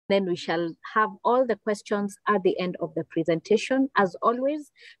Then we shall have all the questions at the end of the presentation. As always,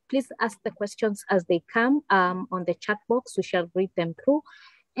 please ask the questions as they come on the chat box. We shall read them through.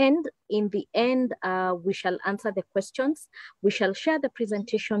 And in the end, we shall answer the questions. We shall share the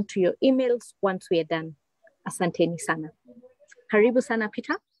presentation to your emails once we are done. Asanteni sana. Karibu sana,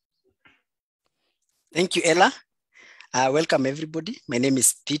 Peter. Thank you, Ella. Welcome, everybody. My name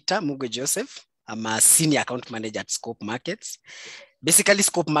is Peter Mugo Joseph. I'm a senior account manager at Scope Markets. Basically,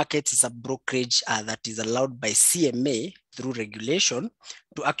 Scope Markets is a brokerage that is allowed by CMA through regulation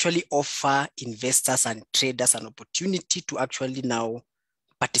to actually offer investors and traders an opportunity to actually now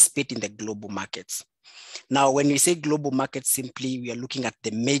participate in the global markets. Now, when we say global markets, simply we are looking at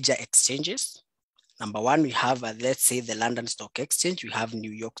the major exchanges. Number one, we have, let's say, the London Stock Exchange. We have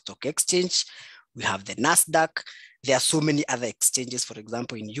New York Stock Exchange. We have the NASDAQ. There are so many other exchanges, for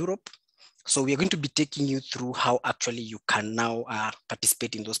example, in Europe. So we are going to be taking you through how actually you can now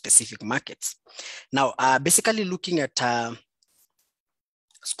participate in those specific markets. Now, basically looking at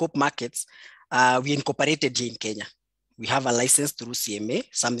Scope Markets, we incorporated here in Kenya. We have a license through CMA,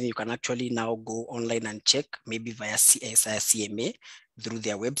 something you can actually now go online and check, maybe via CMA through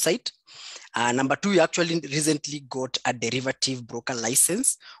their website. Number two, we actually recently got a derivative broker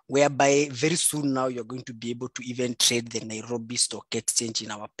license, whereby very soon now you're going to be able to even trade the Nairobi Stock Exchange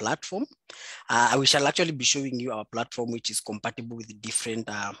in our platform. We shall actually be showing you our platform, which is compatible with different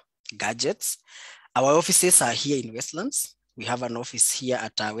gadgets. Our offices are here in Westlands. We have an office here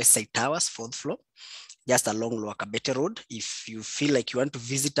at Westside Towers, 4th floor, just along Lower Kabete Road. If you feel like you want to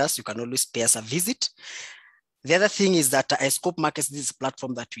visit us, you can always pay us a visit. The other thing is that Scope Markets, this is a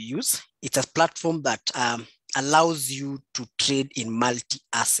platform that we use. It's a platform that allows you to trade in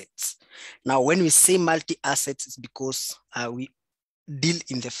multi-assets. Now, when we say multi-assets, it's because we deal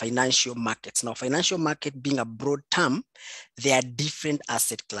in the financial markets. Now, financial market being a broad term, there are different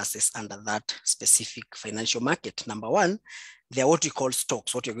asset classes under that specific financial market. Number one, they are what we call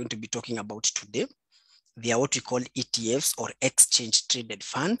stocks, what you're going to be talking about today. They are what we call ETFs or exchange traded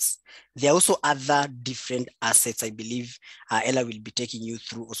funds. There are also other different assets. I believe Ella will be taking you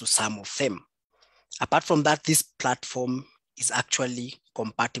through also some of them. Apart from that, this platform is actually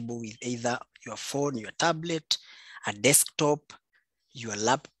compatible with either your phone, your tablet, a desktop, your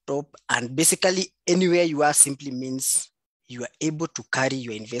laptop, and basically anywhere you are simply means you are able to carry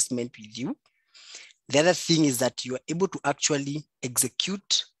your investment with you. The other thing is that you are able to actually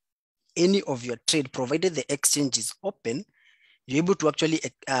execute any of your trade, provided the exchange is open, you're able to actually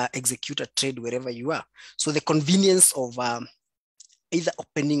execute a trade wherever you are. So the convenience of either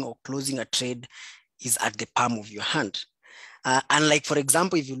opening or closing a trade is at the palm of your hand. And like, for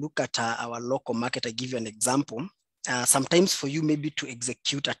example, if you look at our local market, I give you an example. Sometimes for you maybe to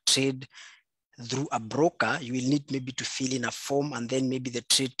execute a trade through a broker, you will need maybe to fill in a form, and then maybe the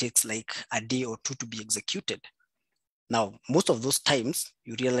trade takes like a day or two to be executed. Now, most of those times,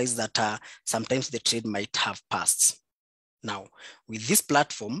 you realize that sometimes the trade might have passed. Now, with this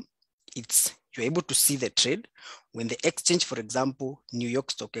platform, you're able to see the trade. When the exchange, for example, New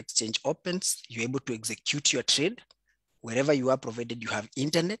York Stock Exchange opens, you're able to execute your trade wherever you are, provided you have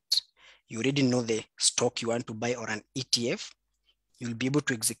internet. You already know the stock you want to buy or an ETF. You'll be able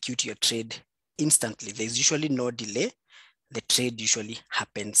to execute your trade instantly. There's usually no delay. The trade usually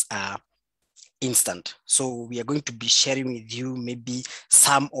happens instant. So we are going to be sharing with you maybe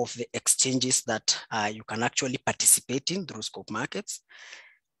some of the exchanges that you can actually participate in through Scope Markets.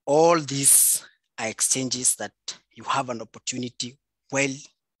 All these are exchanges that you have an opportunity while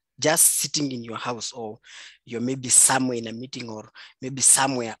just sitting in your house, or you're maybe somewhere in a meeting or maybe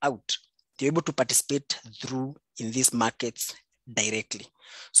somewhere out. You're able to participate through in these markets directly.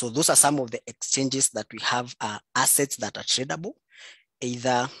 So those are some of the exchanges that we have assets that are tradable,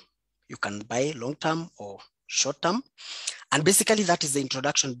 either you can buy long-term or short-term. And basically that is the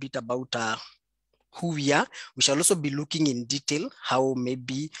introduction bit about who we are. We shall also be looking in detail how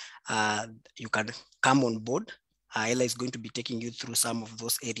maybe you can come on board. Ella is going to be taking you through some of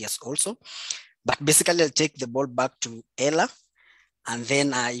those areas also. But basically I'll take the ball back to Ella, and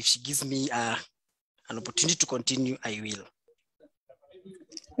then if she gives me an opportunity to continue, I will.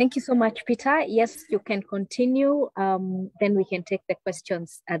 Thank you so much, Peter. Yes, you can continue. Then we can take the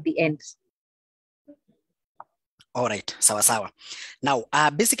questions at the end. All right, sawa sawa. Now,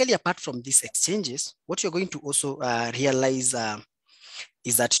 basically, apart from these exchanges, what you're going to also realize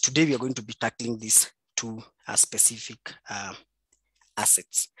is that today we are going to be tackling these two specific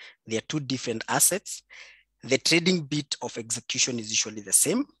assets. There are two different assets. The trading bit of execution is usually the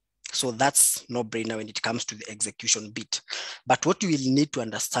same. So that's no brainer when it comes to the execution bit. But what you will need to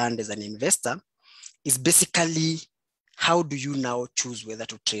understand as an investor is basically how do you now choose whether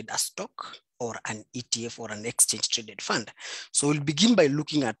to trade a stock or an ETF or an exchange traded fund? So we'll begin by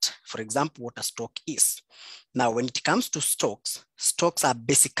looking at, for example, what a stock is. Now, when it comes to stocks, stocks are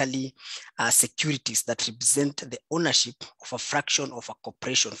basically securities that represent the ownership of a fraction of a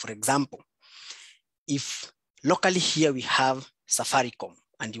corporation. For example, if locally here we have Safaricom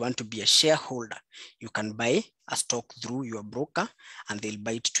and you want to be a shareholder, you can buy a stock through your broker and they'll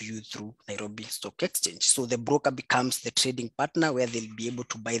buy it to you through Nairobi Stock Exchange. So the broker becomes the trading partner where they'll be able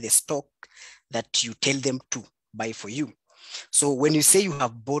to buy the stock that you tell them to buy for you. So when you say you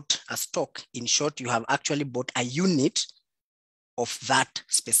have bought a stock, in short, you have actually bought a unit of that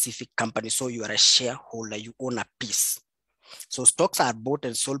specific company. So you are a shareholder, you own a piece. So stocks are bought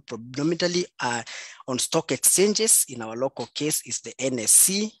and sold predominantly on stock exchanges. In our local case is the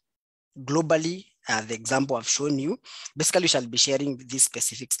NSE. Globally, the example I've shown you, basically we shall be sharing this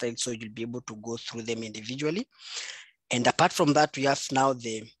specific style so you'll be able to go through them individually. And apart from that, we have now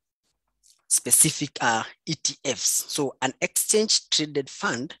the specific ETFs. So an exchange traded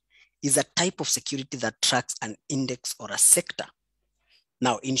fund is a type of security that tracks an index or a sector.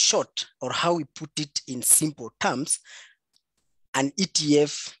 Now, in short, or how we put it in simple terms, an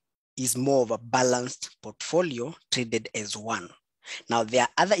ETF is more of a balanced portfolio traded as one. Now, there are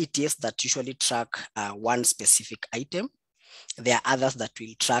other ETFs that usually track one specific item. There are others that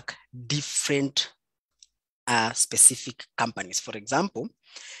will track different specific companies. For example,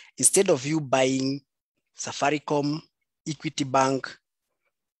 instead of you buying Safaricom, Equity Bank,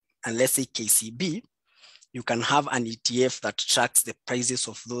 and let's say KCB, you can have an ETF that tracks the prices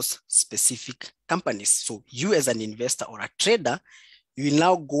of those specific companies. So you as an investor or a trader, you will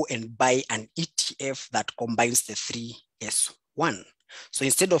now go and buy an ETF that combines the three as one. So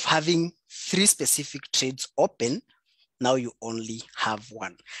instead of having three specific trades open, now you only have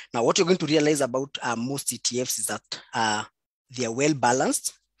one. Now, what you're going to realize about most ETFs is that they are well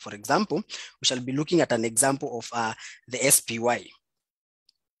balanced. For example, we shall be looking at an example of the SPY,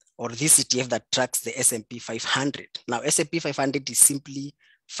 or this ETF that tracks the S&P 500. Now, S&P 500 is simply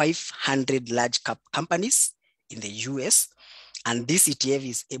 500 large cap companies in the US, and this ETF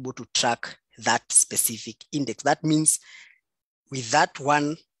is able to track that specific index. That means with that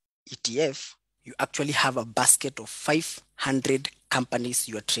one ETF, you actually have a basket of 500 companies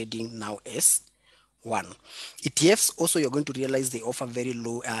you are trading now as one. ETFs also, you're going to realize they offer very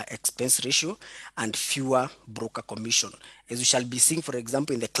low expense ratio and fewer broker commission. As we shall be seeing, for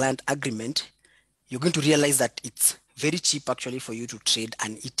example, in the client agreement, you're going to realize that it's very cheap actually for you to trade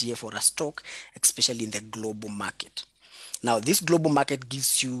an ETF or a stock, especially in the global market. Now, this global market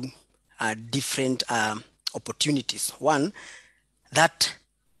gives you different opportunities. One, that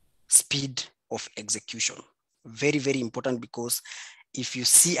speed of execution. Very, very important, because if you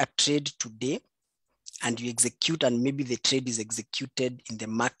see a trade today and you execute and maybe the trade is executed in the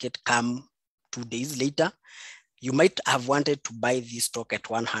market come 2 days later, you might have wanted to buy this stock at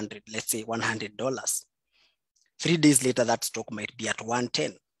 100, let's say $100. 3 days later, that stock might be at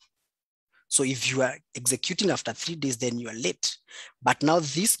 110. So if you are executing after 3 days, then you are late. But now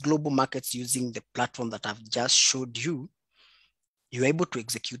these global markets, using the platform that I've just showed you, you're able to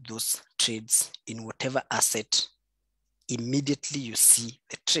execute those trades in whatever asset immediately you see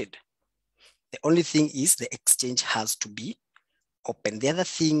the trade. The only thing is the exchange has to be open. The other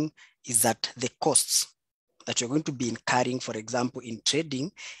thing is that the costs that you're going to be incurring, for example, in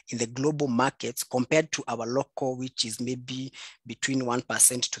trading in the global markets compared to our local, which is maybe between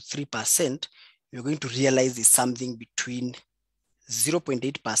 1% to 3%, you're going to realize is something between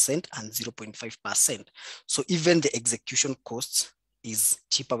 0.8% and 0.5%. So even the execution costs is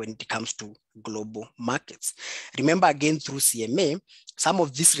cheaper when it comes to global markets. Remember, again, through CMA, some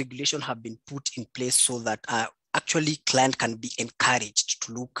of these regulations have been put in place so that actually client can be encouraged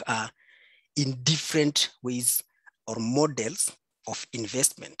to look in different ways or models of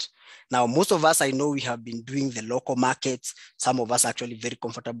investment. Now, most of us, I know we have been doing the local markets. Some of us are actually very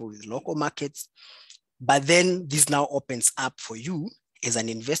comfortable with local markets. But then this now opens up for you as an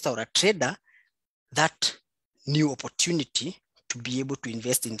investor or a trader that new opportunity to be able to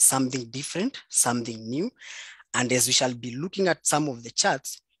invest in something different, something new. And as we shall be looking at some of the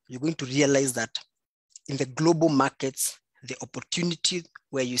charts, you're going to realize that in the global markets, the opportunity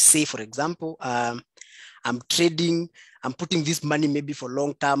where you say, for example, I'm trading, I'm putting this money maybe for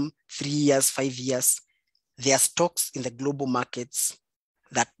long term, 3 years, 5 years. There are stocks in the global markets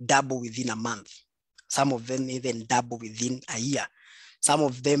that double within a month. Some of them even double within a year. Some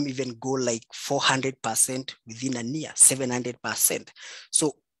of them even go like 400% within a year, 700%.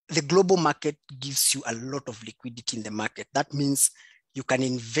 So the global market gives you a lot of liquidity in the market. That means you can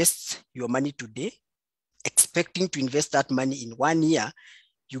invest your money today expecting to invest that money in 1 year,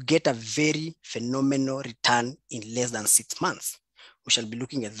 you get a very phenomenal return in less than 6 months. We shall be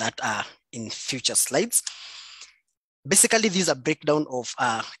looking at that in future slides. Basically, this is a breakdown of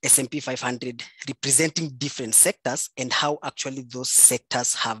S&P 500 representing different sectors and how actually those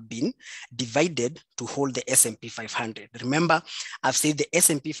sectors have been divided to hold the S&P 500. Remember, I've said the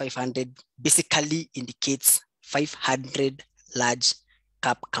S&P 500 basically indicates 500 large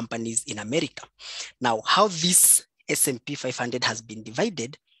cap companies in America. Now, how this S&P 500 has been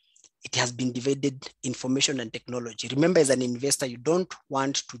divided, it has been divided information and technology. Remember, as an investor, you don't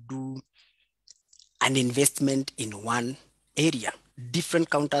want to do an investment in one area. Different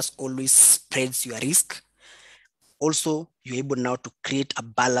counters always spreads your risk. Also, you're able now to create a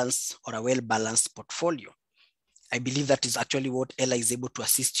balance or a well-balanced portfolio. I believe that is actually what Ella is able to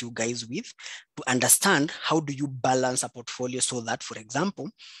assist you guys with, to understand how do you balance a portfolio so that, for example,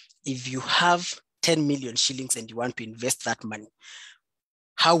 if you have 10 million shillings and you want to invest that money,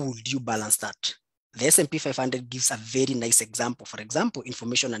 how would you balance that? The S&P 500 gives a very nice example. For example,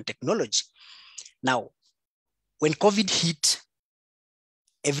 information and technology. Now, when COVID hit,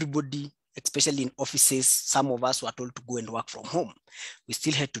 everybody, especially in offices, some of us were told to go and work from home. We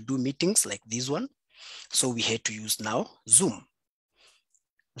still had to do meetings like this one. So we had to use now Zoom.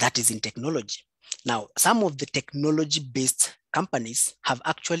 That is in technology. Now, some of the technology-based companies have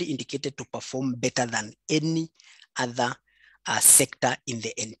actually indicated to perform better than any other sector in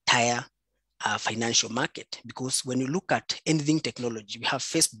the entire financial market. Because when you look at anything technology, we have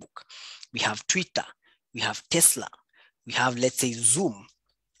Facebook, we have Twitter, we have Tesla, we have, let's say, Zoom,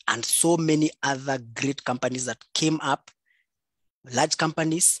 and so many other great companies that came up, large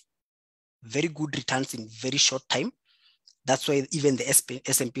companies, very good returns in very short time. That's why even the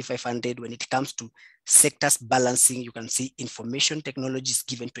S&P 500, when it comes to sectors balancing, you can see information technology is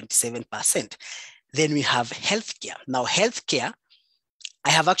given 27%. Then we have healthcare. Now, healthcare, I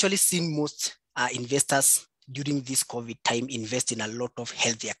have actually seen most investors during this COVID time invest in a lot of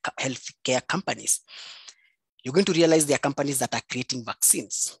healthcare companies. You're going to realize there are companies that are creating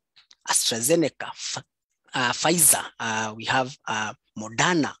vaccines. AstraZeneca, Pfizer, we have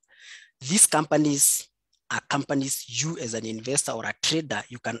Moderna. These companies are companies you as an investor or a trader,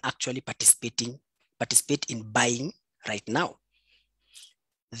 you can actually participate in buying right now.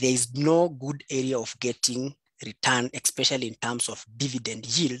 There is no good area of getting return, especially in terms of dividend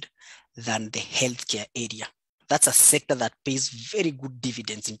yield, than the healthcare area. That's a sector that pays very good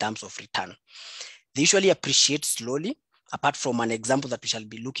dividends in terms of return. They usually appreciate slowly, apart from an example that we shall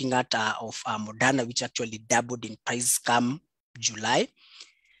be looking at of Moderna, which actually doubled in price come July,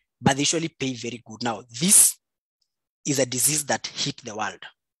 but they usually pay very good. Now, this is a disease that hit the world,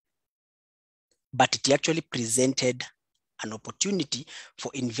 but it actually presented an opportunity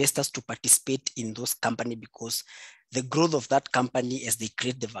for investors to participate in those companies because the growth of that company as they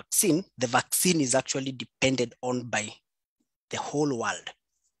create the vaccine is actually depended on by the whole world.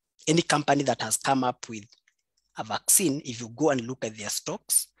 Any company that has come up with a vaccine, if you go and look at their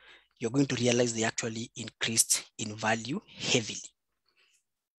stocks, you're going to realize they actually increased in value heavily.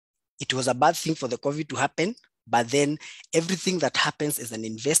 It was a bad thing for the COVID to happen, but then everything that happens as an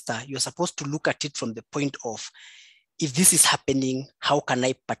investor, you're supposed to look at it from the point of, if this is happening, how can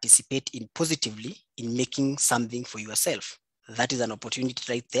I participate in positively in making something for yourself? That is an opportunity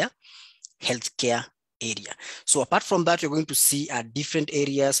right there, healthcare area. So apart from that, you're going to see different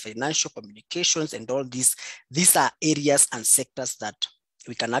areas, financial communications and all these. These are areas and sectors that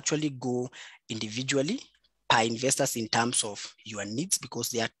we can actually go individually per investors in terms of your needs, because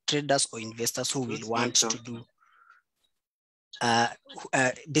there are traders or investors who will want to do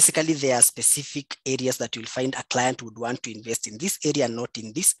basically there are specific areas that you'll find a client would want to invest in this area, not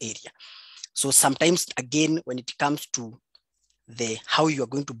in this area. So sometimes, again, when it comes to how you are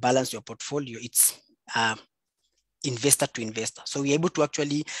going to balance your portfolio, it's investor to investor. So we're able to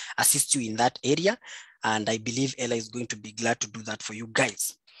actually assist you in that area. And I believe Ella is going to be glad to do that for you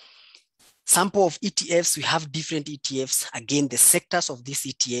guys. Sample of ETFs, we have different ETFs. Again, the sectors of these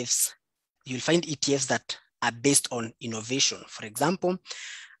ETFs, you'll find ETFs that are based on innovation. For example,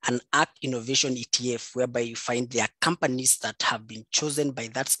 an ACT innovation ETF, whereby you find there are companies that have been chosen by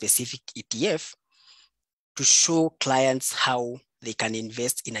that specific ETF to show clients how they can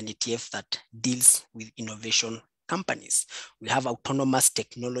invest in an ETF that deals with innovation companies. We have autonomous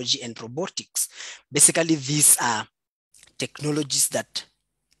technology and robotics. Basically, these are technologies that,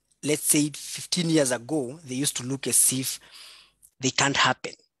 let's say 15 years ago, they used to look as if they can't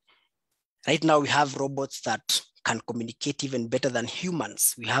happen. Right now, we have robots that can communicate even better than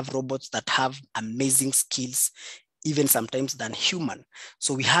humans. We have robots that have amazing skills, even sometimes than human.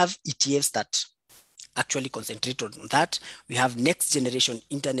 So we have ETFs that actually concentrate on that. We have next generation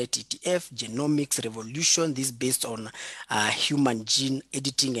internet ETF, genomics revolution, this based on human gene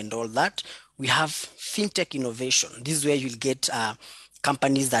editing and all that. We have fintech innovation. This is where you'll get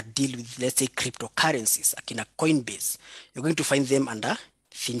companies that deal with, let's say, cryptocurrencies, like in a Coinbase. You're going to find them under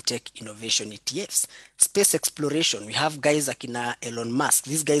fintech innovation ETFs. Space exploration, we have guys like in Elon Musk.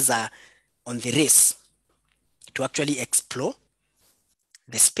 These guys are on the race to actually explore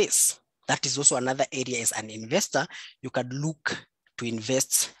the space. That is also another area as an investor you can look to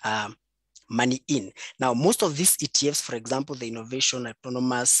invest money in. Now, most of these ETFs, for example, the innovation,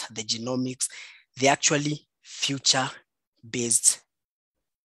 autonomous, the genomics, they're actually future-based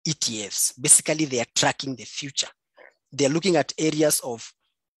ETFs. Basically, they are tracking the future. They're looking at areas of,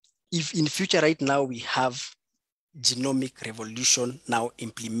 if in future right now we have genomic revolution now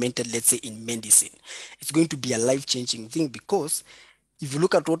implemented, let's say in medicine, it's going to be a life-changing thing, because if you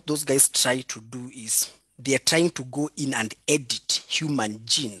look at what those guys try to do is they are trying to go in and edit human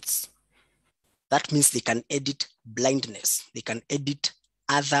genes. That means they can edit blindness. They can edit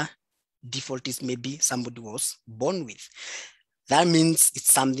other defaulties maybe somebody was born with. That means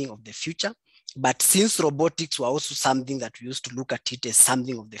it's something of the future. But since robotics were also something that we used to look at it as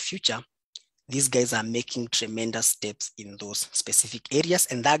something of the future, these guys are making tremendous steps in those specific areas.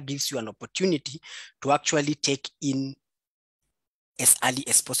 And that gives you an opportunity to actually take in as early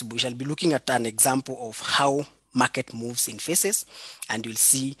as possible. We shall be looking at an example of how market moves in phases, and you'll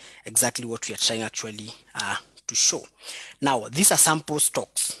see exactly what we are trying actually to show. Now, these are sample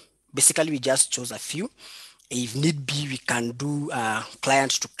stocks. Basically, we just chose a few. If need be, we can do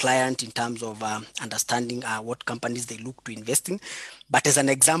client to client in terms of understanding what companies they look to invest in. But as an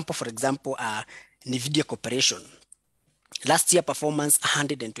example, for example, NVIDIA Corporation, last year performance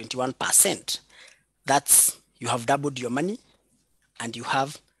 121%. That's, you have doubled your money and you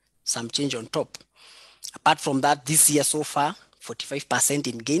have some change on top. Apart from that, this year so far, 45%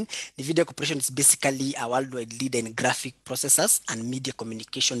 in gain. NVIDIA Corporation is basically a worldwide leader in graphic processors and media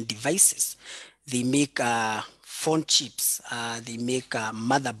communication devices. They make phone chips, they make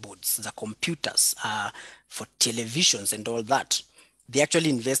motherboards, the computers for televisions and all that. They actually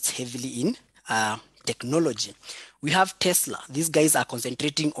invest heavily in technology. We have Tesla. These guys are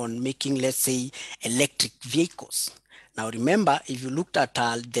concentrating on making, let's say, electric vehicles. Now remember, if you looked at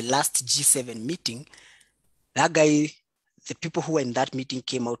the last G7 meeting, that guy, the people who were in that meeting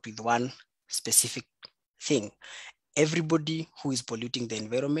came out with one specific thing. Everybody who is polluting the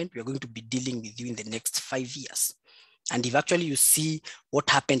environment, we are going to be dealing with you in the next 5 years. And if actually you see what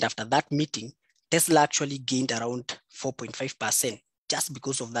happened after that meeting, Tesla actually gained around 4.5% just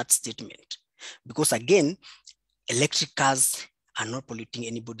because of that statement. Because again, electric cars are not polluting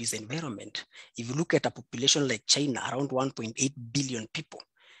anybody's environment. If you look at a population like China, around 1.8 billion people,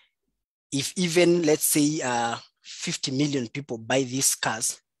 if even, let's say, 50 million people buy these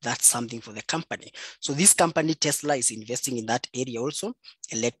cars, that's something for the company. So this company, Tesla, is investing in that area also,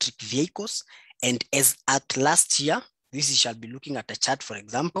 electric vehicles. And as at last year, this shall be looking at a chart, for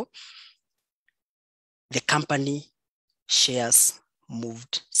example, the company shares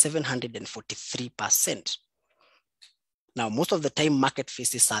moved 743%. Now, most of the time, market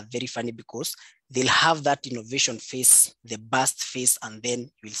phases are very funny because they'll have that innovation phase, the burst phase, and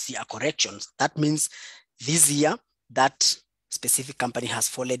then you'll see a correction. That means this year, that specific company has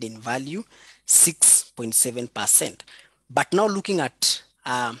fallen in value 6.7%. But now looking at,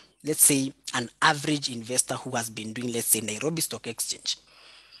 let's say, an average investor who has been doing, let's say, Nairobi Stock Exchange,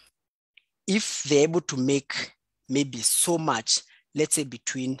 if they're able to make maybe so much, let's say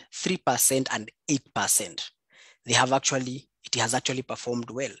between 3% and 8%, they have actually, it has actually performed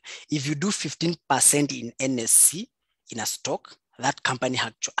well. If you do 15% in NSC in a stock, that company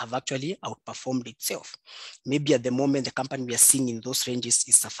have actually outperformed itself. Maybe at the moment, the company we are seeing in those ranges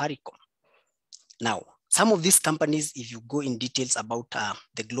is Safaricom. Now, some of these companies, if you go in details about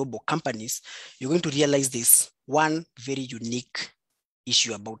the global companies, you're going to realize there's one very unique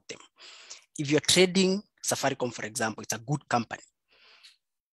issue about them. If you're trading Safaricom, for example, it's a good company.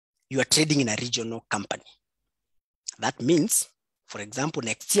 You are trading in a regional company. That means, for example,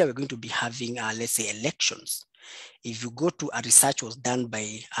 next year, we're going to be having, let's say, elections. If you go to a research was done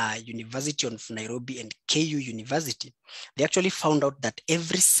by University of Nairobi and KU University, they actually found out that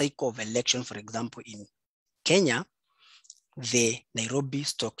every cycle of election, for example, in Kenya, the Nairobi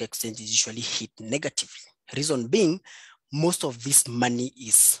Stock Exchange is usually hit negatively. Reason being, most of this money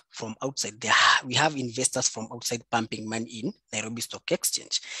is from outside. We have investors from outside pumping money in Nairobi Stock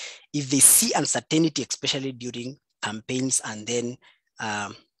Exchange. If they see uncertainty, especially during campaigns and then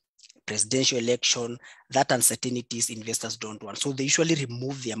presidential election, that uncertainties investors don't want. So they usually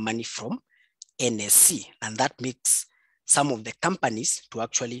remove their money from NSE, and that makes some of the companies to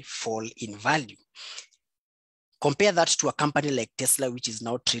actually fall in value. Compare that to a company like Tesla, which is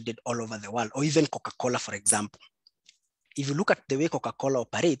now traded all over the world, or even Coca-Cola, for example. If you look at the way Coca-Cola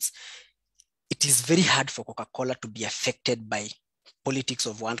operates, it is very hard for Coca-Cola to be affected by politics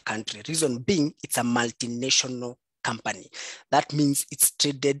of one country. Reason being, it's a multinational company. That means it's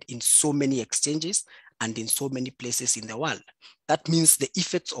traded in so many exchanges and in so many places in the world. That means the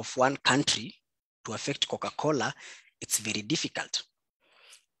effects of one country to affect Coca-Cola, it's very difficult.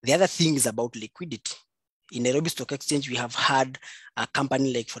 The other thing is about liquidity. In Nairobi Stock Exchange, we have had a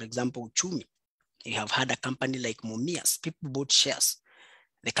company like, for example, Uchumi. You have had a company like Mumias. People bought shares.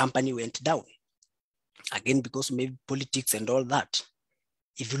 The company went down. Again, because maybe politics and all that.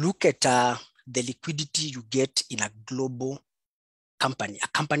 If you look at the liquidity you get in a global company, a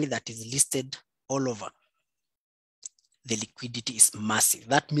company that is listed all over, the liquidity is massive.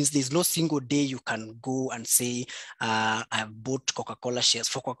 That means there's no single day you can go and say, I've bought Coca-Cola shares.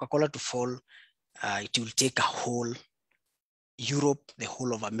 For Coca-Cola to fall, it will take a whole Europe, the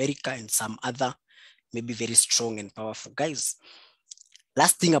whole of America, and some other maybe very strong and powerful guys.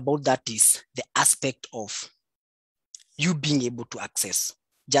 Last thing about that is the aspect of you being able to access,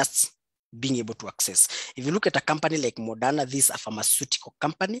 just being able to access. If you look at a company like Moderna, this is a pharmaceutical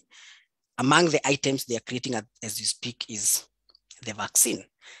company. Among the items they are creating as you speak is the vaccine.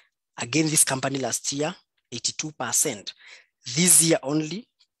 Again, this company last year, 82%. This year only,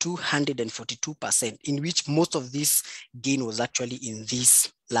 242%, in which most of this gain was actually in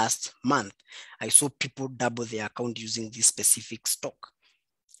this last month. I saw people double their account using this specific stock.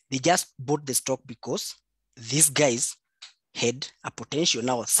 They just bought the stock because these guys had a potential.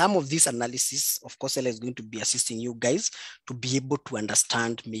 Now, some of this analysis, of course, Ella is going to be assisting you guys to be able to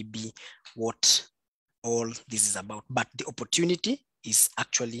understand maybe what all this is about. But the opportunity is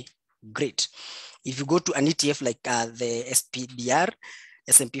actually great. If you go to an ETF like the SPDR,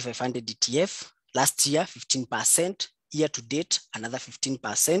 S&P 500 ETF, last year, 15%, year to date, another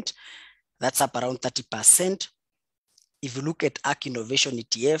 15%. That's up around 30%. If you look at ARC Innovation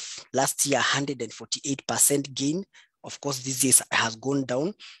ETF, last year, 148% gain. Of course, this year has gone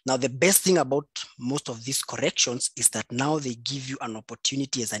down. Now, the best thing about most of these corrections is that now they give you an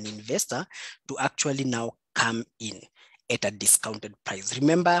opportunity as an investor to actually now come in at a discounted price.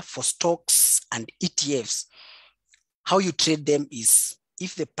 Remember, for stocks and ETFs, how you trade them is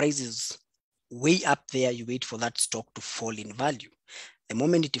if the price is way up there, you wait for that stock to fall in value. The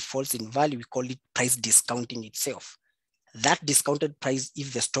moment it falls in value, we call it price discounting itself. That discounted price,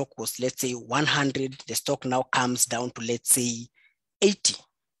 if the stock was, let's say 100, the stock now comes down to, let's say 80.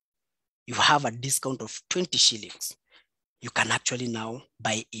 You have a discount of 20 shillings. You can actually now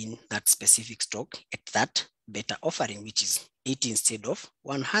buy in that specific stock at that better offering, which is 80 instead of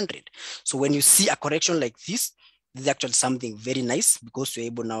 100. So when you see a correction like this is actually something very nice because you're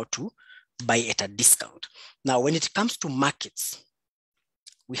able now to buy at a discount. Now, when it comes to markets,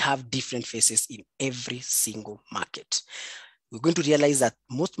 we have different phases in every single market. We're going to realize that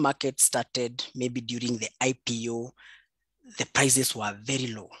most markets started maybe during the IPO, the prices were very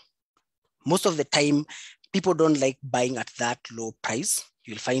low. Most of the time, people don't like buying at that low price.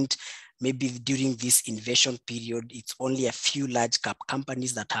 You'll find maybe during this inversion period, it's only a few large cap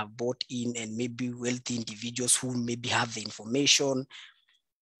companies that have bought in and maybe wealthy individuals who maybe have the information.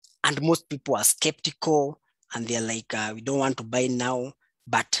 And most people are skeptical and they're like, we don't want to buy now,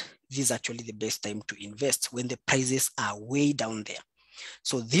 but this is actually the best time to invest when the prices are way down there.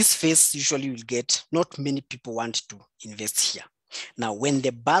 So this phase usually will get, not many people want to invest here. Now, when the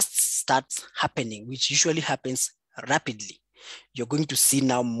bust starts happening, which usually happens rapidly, you're going to see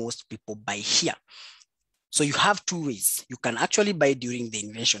now most people buy here. So you have two ways. You can actually buy during the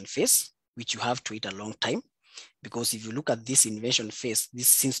invention phase, which you have to wait a long time. Because if you look at this invention phase, this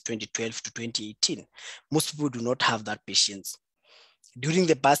since 2012 to 2018, most people do not have that patience. During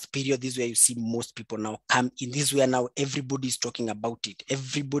the past period, this is where you see most people now come in. This is where now everybody is talking about it.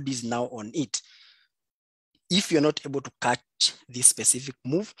 Everybody is now on it. If you're not able to catch this specific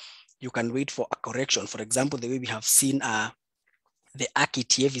move, you can wait for a correction. For example, the way we have seen the ARC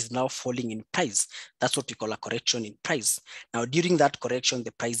ETF is now falling in price. That's what we call a correction in price. Now, during that correction,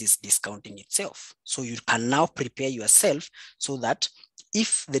 the price is discounting itself. So you can now prepare yourself so that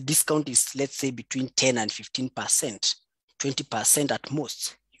if the discount is, let's say, between 10 and 15%, 20% at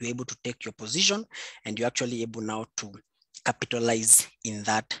most, you're able to take your position and you're actually able now to capitalize in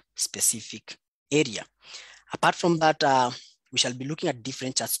that specific area. Apart from that, we shall be looking at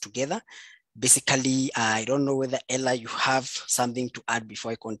different charts together. Basically, I don't know whether Ella, you have something to add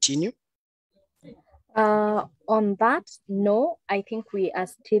before I continue. On that, no, I think we are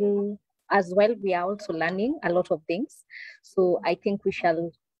still as well, we are also learning a lot of things. So I think we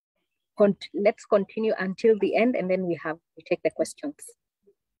shall let's continue until the end, and then we take the questions.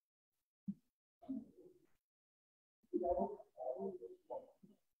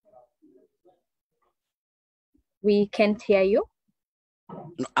 We can't hear you.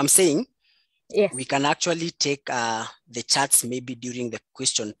 No, I'm saying yes, we can actually take the charts maybe during the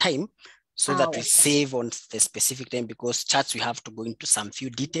question time, so that we save on the specific time, because charts we have to go into some few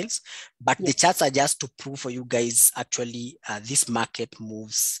details, but the charts are just to prove for you guys actually this market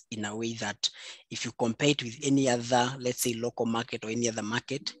moves in a way that if you compare it with any other, let's say local market or any other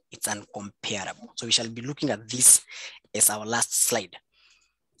market, it's uncomparable. So we shall be looking at this as our last slide.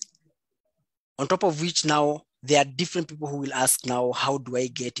 On top of which, now there are different people who will ask now, how do I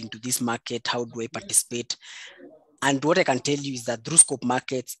get into this market? How do I participate? And what I can tell you is that through Scope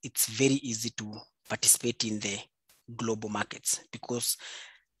Markets, it's very easy to participate in the global markets, because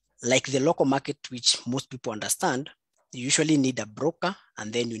like the local market, which most people understand, you usually need a broker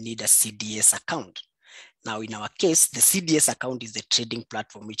and then you need a CDS account. Now, in our case, the CDS account is the trading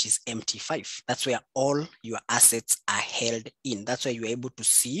platform, which is MT5. That's where all your assets are held in. That's where you're able to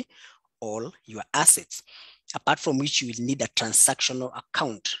see all your assets, apart from which you will need a transactional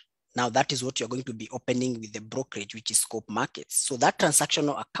account. Now that is what you're going to be opening with the brokerage, which is Scope Markets. So that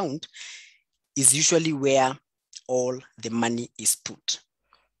transactional account is usually where all the money is put.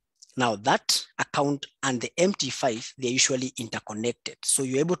 Now that account and the MT5, they're usually interconnected. So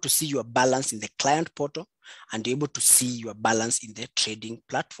you're able to see your balance in the client portal and you're able to see your balance in the trading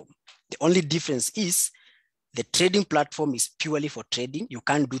platform. The only difference is the trading platform is purely for trading. You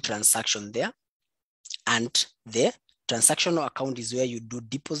can't do transaction there. And the transactional account is where you do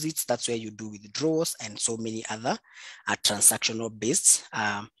deposits. That's where you do withdrawals and so many other transactional based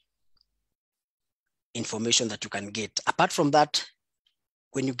information that you can get. Apart from that,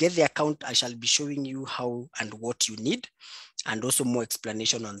 when you get the account, I shall be showing you how and what you need, and also more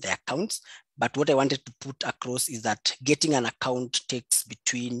explanation on the accounts. But what I wanted to put across is that getting an account takes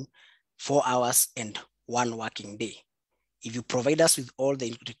between 4 hours and 1 working day. If you provide us with all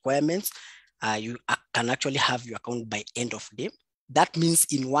the requirements, you can actually have your account by end of day. That means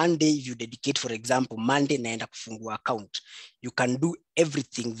in one day, if you dedicate, for example, Monday naenda kufungua account, you can do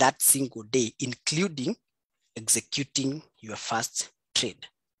everything that single day, including executing your first trade.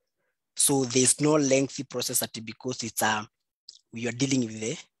 So there's no lengthy process because it's we are dealing with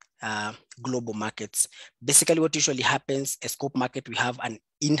the global markets. Basically, what usually happens, a Scope Market, we have an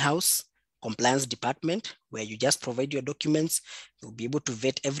in-house compliance department where you just provide your documents. You'll be able to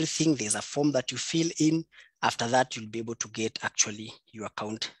vet everything. There's a form that you fill in. After that, you'll be able to get actually your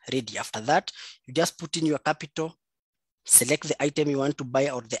account ready. After that, you just put in your capital, select the item you want to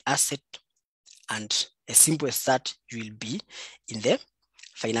buy or the asset, and as simple as that, you will be in the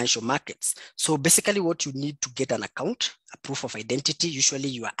financial markets. So basically what you need to get an account, a proof of identity, usually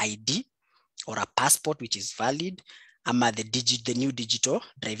your ID or a passport which is valid, the new digital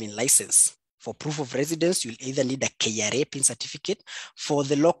driving license. For proof of residence, you'll either need a KRA PIN certificate. For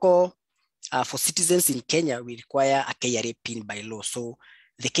the local, for citizens in Kenya, we require a KRA PIN by law. So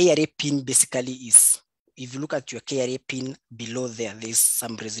the KRA PIN basically is, if you look at your KRA PIN below there's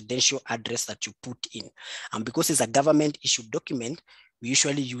some residential address that you put in. And because it's a government issued document, we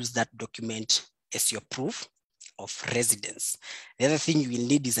usually use that document as your proof of residence. The other thing you will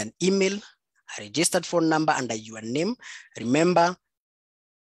need is an email, a registered phone number under your name. Remember,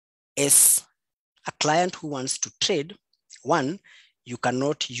 as a client who wants to trade, one, you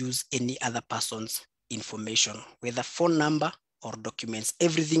cannot use any other person's information, whether phone number or documents.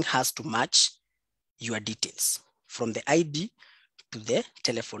 Everything has to match your details, from the ID to the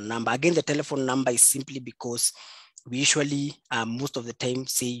telephone number. Again, the telephone number is simply because we usually, most of the time,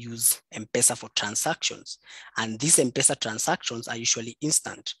 say use M-Pesa for transactions. And these M-Pesa transactions are usually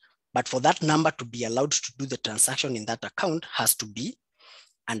instant. But for that number to be allowed to do the transaction in that account has to be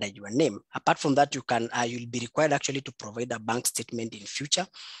under your name. Apart from that, you'll be required actually to provide a bank statement in future.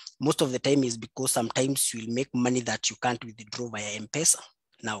 Most of the time is because sometimes you'll make money that you can't withdraw via M-Pesa.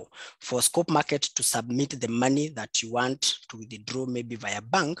 Now, for Scope Market to submit the money that you want to withdraw maybe via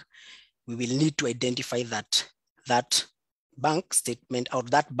bank, we will need to identify that bank statement or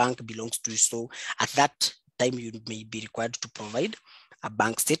that bank belongs to you. So at that time, you may be required to provide a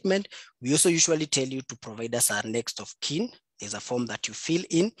bank statement. We also usually tell you to provide us our next of kin. There's a form that you fill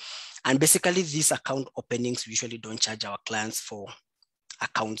in. And basically these account openings, we usually don't charge our clients for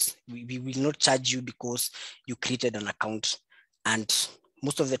accounts. We will not charge you because you created an account. And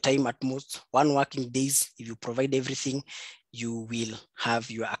most of the time, at most 1 working days, if you provide everything, you will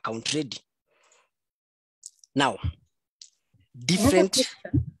have your account ready. Now, different.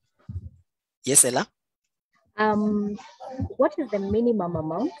 Yes, Ella? What is the minimum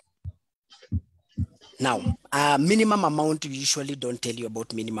amount? Now, minimum amount, we usually don't tell you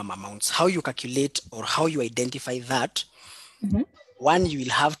about minimum amounts. How you calculate or how you identify that, one, you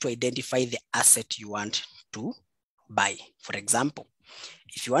will have to identify the asset you want to buy. For example,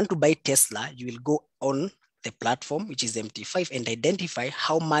 if you want to buy Tesla, you will go on the platform, which is MT5, and identify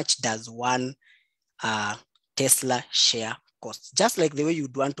how much does one Tesla share cost. Just like the way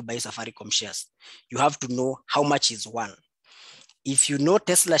you'd want to buy Safaricom shares, you have to know how much is one. If you know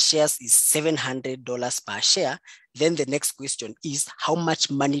Tesla shares is $700 per share, then the next question is, how much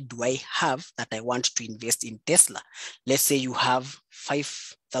money do I have that I want to invest in Tesla? Let's say you have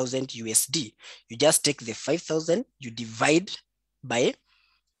 5,000 USD. You just take the 5,000, you divide by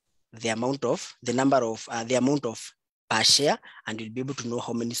the amount of per share, and you'll be able to know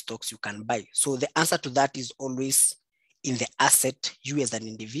how many stocks you can buy. So the answer to that is always in the asset you as an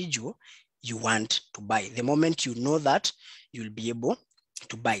individual you want to buy. The moment you know that, you'll be able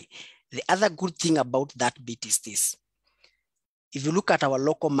to buy. The other good thing about that bit is this. If you look at our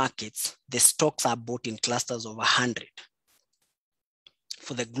local markets, the stocks are bought in clusters of 100.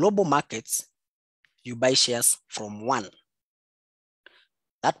 For the global markets, you buy shares from one.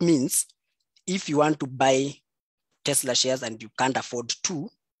 That means if you want to buy Tesla shares and you can't afford two,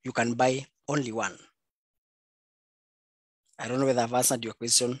 you can buy only one. I don't know whether I've answered your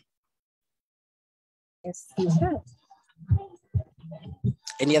question. Yes, you have.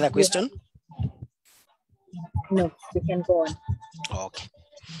 Any other question? No, we can go on. Okay.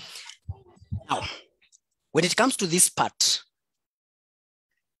 Now, when it comes to this part,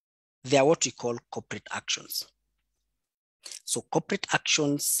 they are what we call corporate actions. So corporate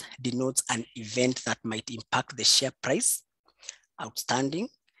actions denotes an event that might impact the share price, outstanding,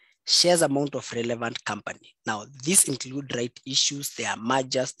 shares amount of relevant company. Now, these include right issues, their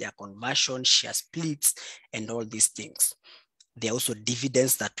mergers, their conversion, share splits, and all these things. There are also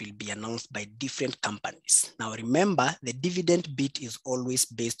dividends that will be announced by different companies. Now, remember, the dividend bit is always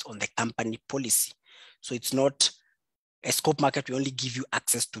based on the company policy. So it's not a scope market, we only give you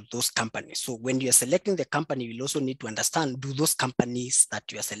access to those companies. So when you're selecting the company, you'll also need to understand, do those companies that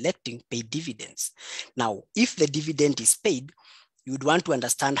you are selecting pay dividends? Now, if the dividend is paid, you would want to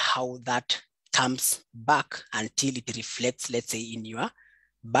understand how that comes back until it reflects, let's say, in your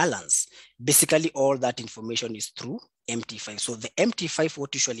balance. Basically, all that information is through MT5. So the MT5,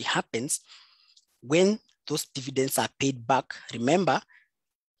 what usually happens when those dividends are paid back, remember,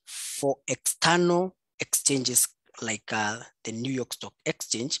 for external exchanges like the New York Stock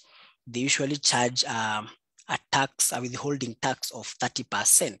Exchange, they usually charge a tax, a withholding tax of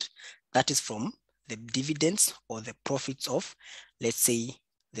 30%. That is from the dividends or the profits of, let's say,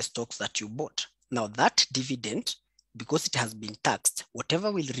 the stocks that you bought. Now that dividend, because it has been taxed,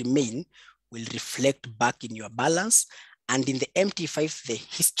 whatever will remain will reflect back in your balance. And in the MT5, the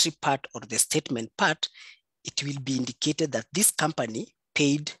history part or the statement part, it will be indicated that this company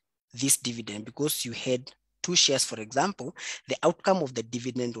paid this dividend because you had two shares, for example. The outcome of the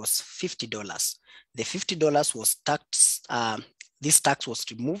dividend was $50. The $50 was taxed, this tax was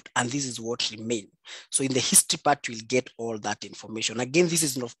removed, and this is what remained. So in the history part, you'll get all that information. Again, this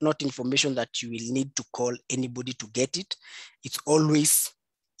is not information that you will need to call anybody to get it. It's always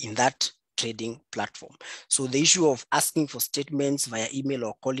in that trading platform. So the issue of asking for statements via email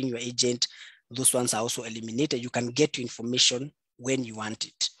or calling your agent, those ones are also eliminated. You can get your information when you want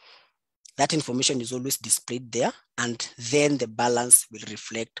it. That information is always displayed there, and then the balance will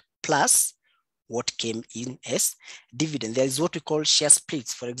reflect plus what came in as dividend. There is what we call share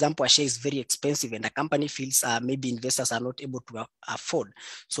splits. For example, a share is very expensive and a company feels maybe investors are not able to afford.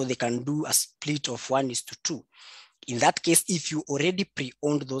 So they can do a split of 1:2. In that case, if you already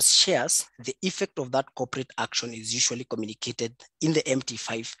pre-owned those shares, the effect of that corporate action is usually communicated in the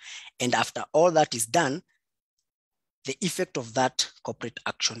MT5. And after all that is done, the effect of that corporate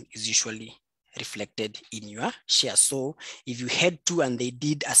action is usually reflected in your shares. So if you had 2 and they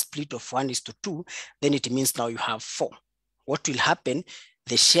did a split of 1:2, then it means now you have 4. What will happen?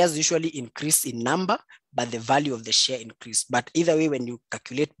 The shares usually increase in number, but the value of the share increase. But either way, when you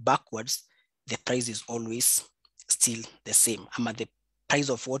calculate backwards, the price is always still the same. The price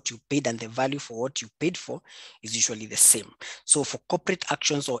of what you paid and the value for what you paid for is usually the same. So for corporate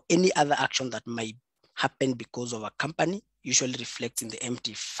actions or any other action that might happen because of a company, usually reflects in the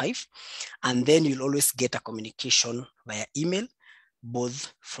MT5. And then you'll always get a communication via email,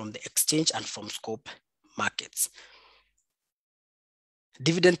 both from the exchange and from scope markets.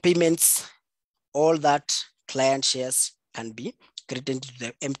 Dividend payments, all that client shares can be credited to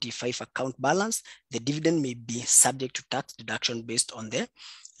the MT5 account balance. The dividend may be subject to tax deduction based on the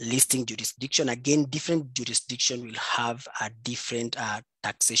listing jurisdiction. Again, different jurisdiction will have different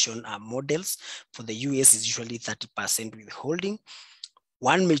taxation models. For the US is usually 30% withholding.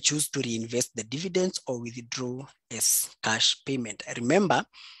 One may choose to reinvest the dividends or withdraw as cash payment. Remember,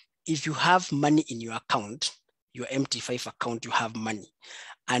 if you have money in your account, your MT5 account, you have money,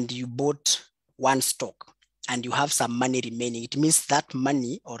 and you bought one stock and you have some money remaining, it means that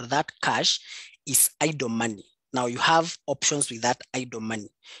money or that cash is idle money. Now you have options with that idle money.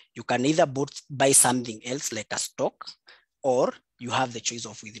 You can either buy something else like a stock, or you have the choice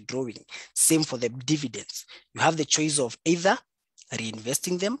of withdrawing. Same for the dividends. You have the choice of either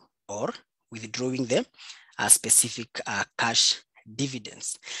reinvesting them or withdrawing them as specific cash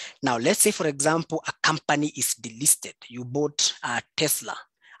dividends. Now, let's say, for example, a company is delisted. You bought Tesla,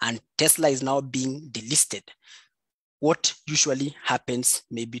 and Tesla is now being delisted. What usually happens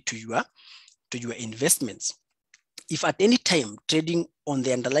maybe to your investments? If at any time trading on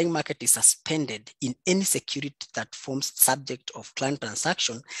the underlying market is suspended in any security that forms subject of client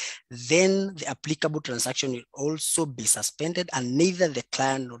transaction, then the applicable transaction will also be suspended, and neither the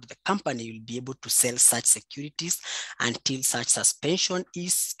client nor the company will be able to sell such securities until such suspension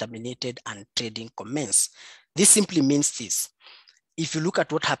is terminated and trading commences. This simply means this. If you look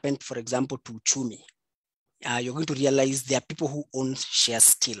at what happened, for example, to Uchumi, you're going to realize there are people who own shares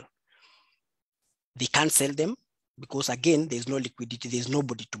still. They can't sell them, because again, there's no liquidity, there's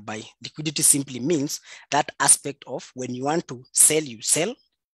nobody to buy. Liquidity simply means that aspect of when you want to sell, you sell.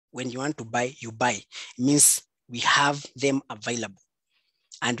 When you want to buy, you buy. It means we have them available.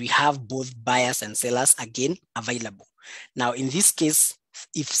 And we have both buyers and sellers again available. Now, in this case,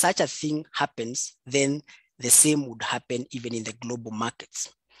 if such a thing happens, then the same would happen even in the global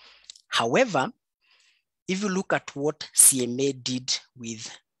markets. However, if you look at what CMA did with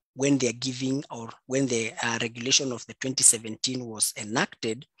when they're giving, or when the regulation of the 2017 was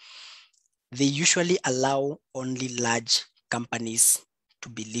enacted, they usually allow only large companies to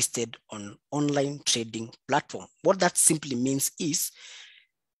be listed on online trading platform. What that simply means is,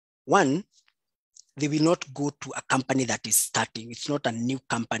 one, they will not go to a company that is starting. It's not a new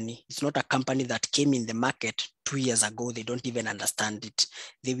company. It's not a company that came in the market 2 years ago. They don't even understand it.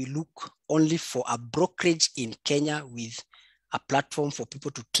 They will look only for a brokerage in Kenya with a platform for people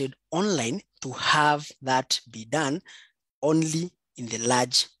to trade online, to have that be done only in the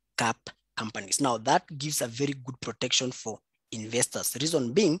large cap companies. Now, that gives a very good protection for investors. The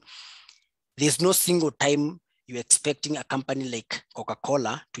reason being, there's no single time you're expecting a company like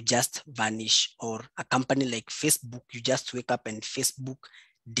Coca-Cola to just vanish, or a company like Facebook, you just wake up and Facebook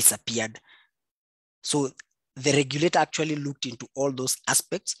disappeared. So the regulator actually looked into all those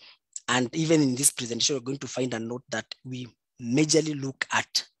aspects. And even in this presentation, we're going to find a note that we majorly look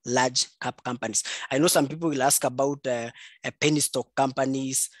at large cap companies. I know some people will ask about penny stock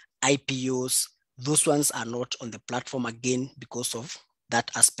companies, IPOs. Those ones are not on the platform, again, because of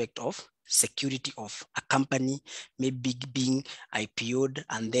that aspect of security of a company maybe being IPO'd,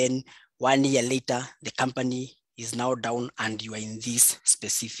 and then 1 year later, the company is now down and you are in this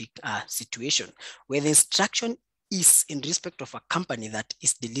specific situation, where the instruction is in respect of a company that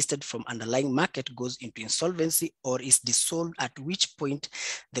is delisted from underlying market, goes into insolvency, or is dissolved, at which point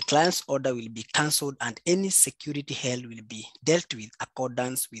the client's order will be cancelled and any security held will be dealt with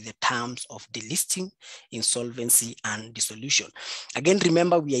accordance with the terms of delisting, insolvency, and dissolution. Again,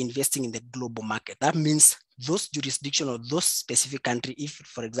 remember, we are investing in the global market. That means those jurisdiction or those specific country, if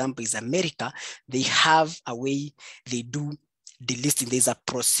for example is America, they have a way they do delisting. There's a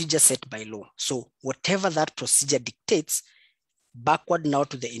procedure set by law. So whatever that procedure dictates, backward now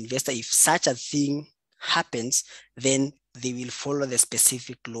to the investor, if such a thing happens, then they will follow the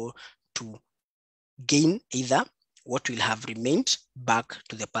specific law to gain either what will have remained back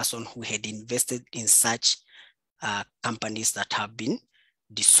to the person who had invested in such companies that have been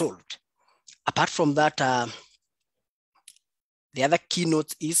dissolved. Apart from that, the other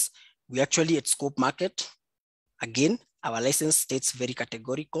keynote is we actually at Scope Market. Again, our license states very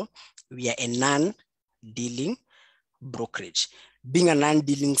categorical. We are a non-dealing brokerage. Being a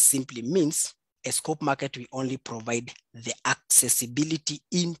non-dealing simply means a Scope Market, we only provide the accessibility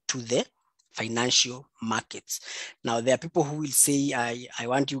into the financial markets. Now, there are people who will say, I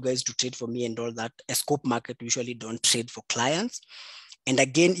want you guys to trade for me and all that. A Scope Market usually don't trade for clients. And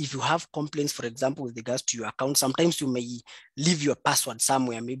again, if you have complaints, for example, with regards to your account, sometimes you may leave your password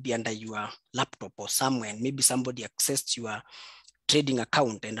somewhere, maybe under your laptop or somewhere, and maybe somebody accessed your trading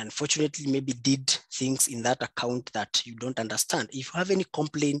account and unfortunately maybe did things in that account that you don't understand. If you have any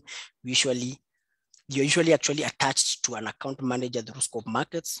complaint, we usually you're usually actually attached to an account manager through Scope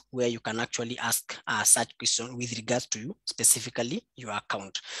Markets, where you can actually ask such question with regards to you, specifically your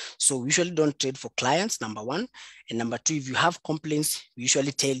account. So we usually don't trade for clients, number one. And number two, if you have complaints, we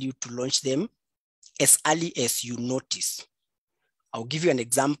usually tell you to launch them as early as you notice. I'll give you an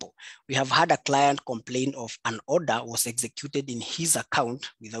example. We have had a client complain of an order was executed in his account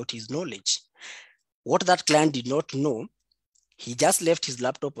without his knowledge. What that client did not know, he just left his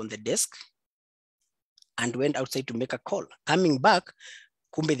laptop on the desk and went outside to make a call. Coming back,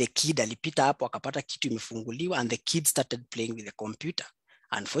 kumbe the kid alipita hapo akapata kitu imefunguliwa and the kid started playing with the computer.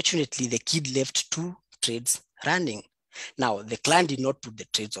 Unfortunately, the kid left 2 trades running. Now, the client did not put the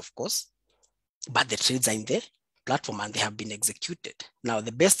trades, of course, but the trades are in the platform and they have been executed. Now,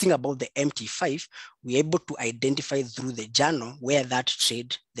 the best thing about the MT5, we're able to identify through the journal where that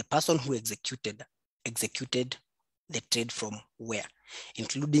trade, the person who executed the trade from where,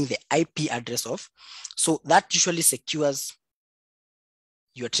 including the IP address of. So that usually secures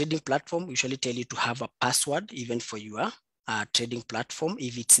your trading platform. We usually tell you to have a password even for your trading platform.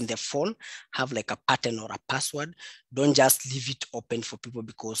 If it's in the phone, have like a pattern or a password. Don't just leave it open for people,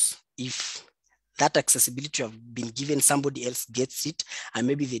 because if that accessibility you have been given, somebody else gets it and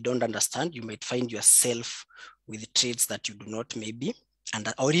maybe they don't understand, you might find yourself with trades that you do not maybe,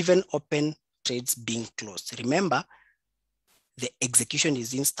 or even open trades being closed. Remember, the execution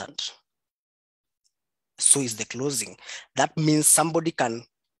is instant. So is the closing. That means somebody can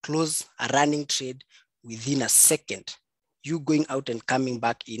close a running trade within a second. You going out and coming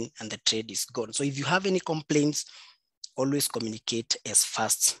back in and the trade is gone. So if you have any complaints, always communicate as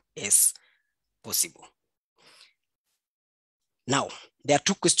fast as possible. Now, there are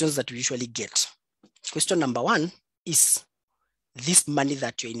 2 questions that we usually get. Question number 1 is, this money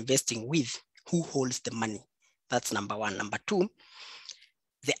that you're investing with, who holds the money? That's number 1. Number 2,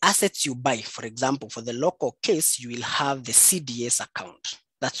 the assets you buy. For example, for the local case, you will have the CDS account.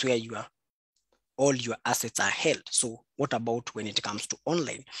 That's where all your assets are held. So what about when it comes to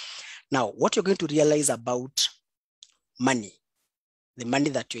online? Now, what you're going to realize about money, the money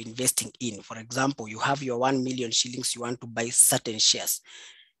that you're investing in. For example, you have your 1 million shillings, you want to buy certain shares.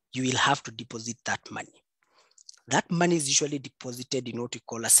 You will have to deposit that money. That money is usually deposited in what we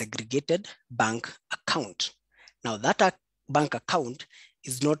call a segregated bank account. Now, that bank account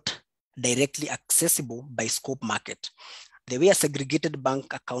is not directly accessible by Scope Market. The way a segregated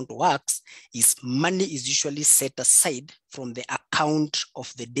bank account works is money is usually set aside from the account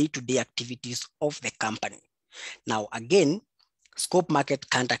of the day-to-day activities of the company. Now, again, Scope Market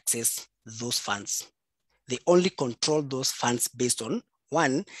can't access those funds. They only control those funds based on,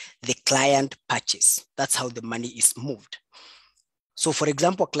 1, the client purchase. That's how the money is moved. So for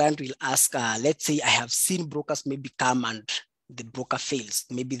example, a client will ask, let's say I have seen brokers maybe come and the broker fails.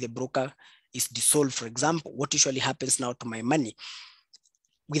 Maybe the broker is dissolved, for example. What usually happens now to my money?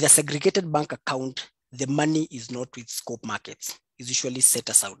 With a segregated bank account, the money is not with Scope Markets. It's usually set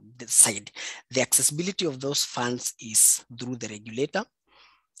aside. The accessibility of those funds is through the regulator.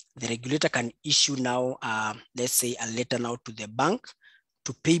 The regulator can issue now, let's say a letter now to the bank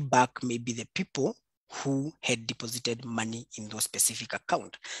to pay back maybe the people who had deposited money in those specific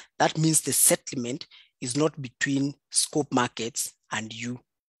account. That means the settlement is not between Scope Markets and you.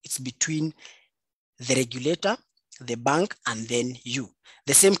 It's between the regulator, the bank, and then you.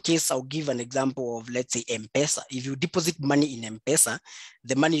 The same case, I'll give an example of, let's say, M-Pesa. If you deposit money in M-Pesa,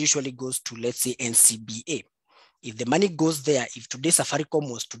 the money usually goes to, let's say, NCBA. If the money goes there, if today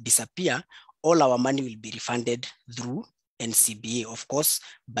Safaricom was to disappear, all our money will be refunded through NCBA, of course,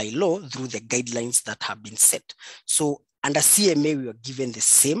 by law, through the guidelines that have been set. So under CMA, we were given the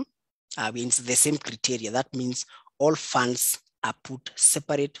same criteria. That means all funds are put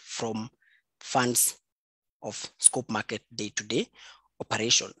separate from funds of Scope Market day-to-day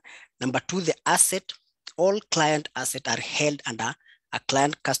operation. Number 2, the asset, all client assets are held under a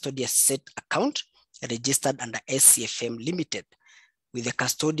client custody asset account registered under SCFM Limited with the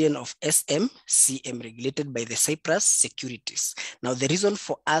custodian of SMCM regulated by the Cyprus Securities. Now, the reason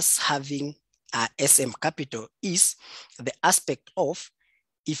for us having SM Capital is the aspect of,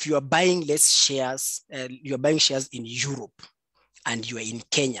 if you are buying shares in Europe and you are in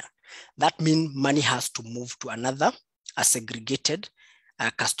Kenya, that means money has to move to another, a segregated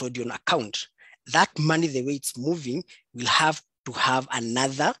custodian account. That money, the way it's moving, will have to have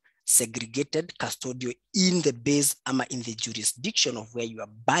another segregated custodian in the base in the jurisdiction of where you are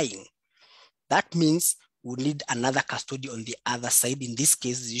buying. That means we need another custodian on the other side. In this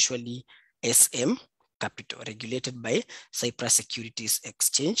case, usually SM Capital, regulated by Cyprus Securities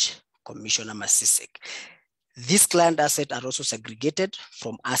Exchange Commission, CSEC. These client assets are also segregated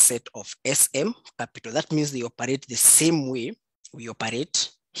from asset of SM capital. That means they operate the same way we operate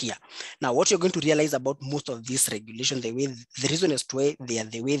here. Now, what you're going to realize about most of these regulations, the reason as to why they are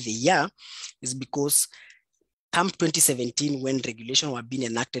the way they are is because come 2017, when regulations were being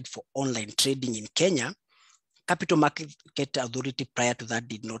enacted for online trading in Kenya, Capital Market Authority prior to that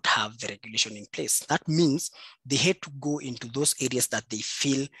did not have the regulation in place. That means they had to go into those areas that they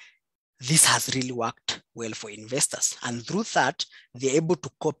feel this has really worked well for investors. And through that, they're able to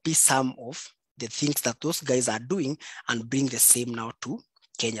copy some of the things that those guys are doing and bring the same now to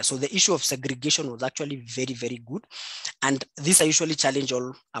Kenya. So the issue of segregation was actually very, very good. And this I usually challenge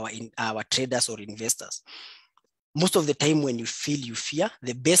all our traders or investors. Most of the time when you feel you fear,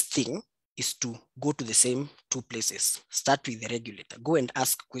 the best thing is to go to the same two places. Start with the regulator. Go and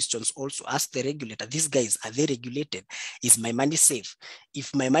ask questions also. Ask the regulator, these guys, are they regulated? Is my money safe?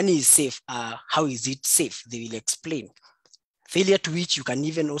 If my money is safe, how is it safe? They will explain. Failure to which you can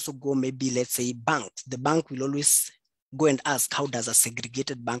even also go, maybe let's say banks. The bank will always go and ask, how does a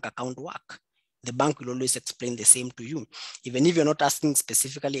segregated bank account work? The bank will always explain the same to you. Even if you're not asking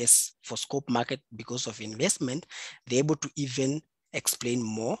specifically as for scope market because of investment, they're able to even explain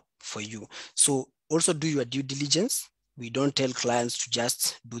more for you. So also do your due diligence. We don't tell clients to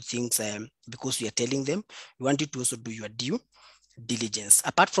just do things because we are telling them. We want you to also do your due diligence.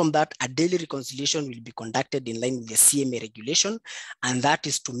 Apart from that, a daily reconciliation will be conducted in line with the CMA regulation, and that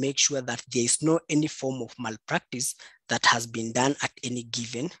is to make sure that there is no any form of malpractice that has been done at any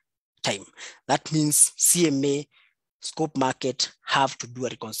given time. That means CMA, scope market have to do a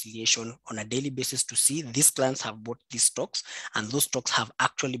reconciliation on a daily basis to see these clients have bought these stocks and those stocks have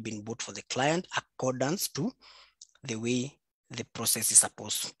actually been bought for the client accordance to the way the process is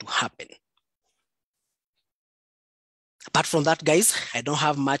supposed to happen. Apart from that, guys, I don't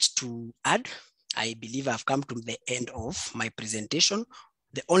have much to add. I believe I've come to the end of my presentation.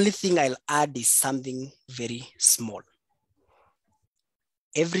 The only thing I'll add is something very small.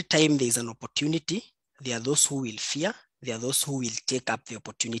 Every time there's an opportunity, there are those who will fear, there are those who will take up the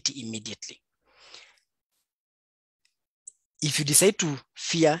opportunity immediately. If you decide to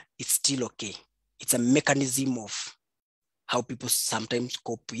fear, it's still okay. It's a mechanism of how people sometimes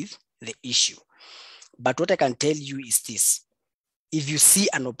cope with the issue. But what I can tell you is this: if you see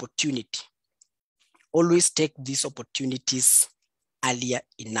an opportunity, always take these opportunities earlier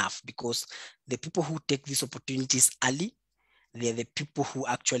enough, because the people who take these opportunities early, they're the people who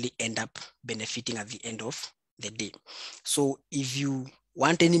actually end up benefiting at the end of the day. So if you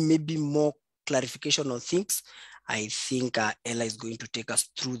want any maybe more clarification on things, I think Ella is going to take us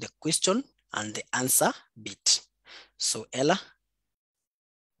through the question and the answer bit. So Ella.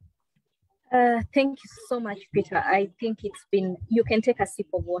 Thank you so much, Peter. I think it's been, you can take a sip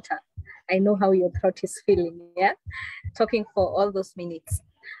of water. I know how your throat is feeling, yeah? Talking for all those minutes.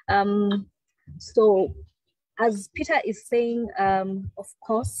 So as Peter is saying, of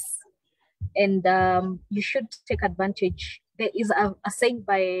course, and you should take advantage. There is a saying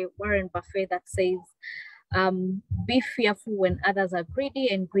by Warren Buffett that says, be fearful when others are greedy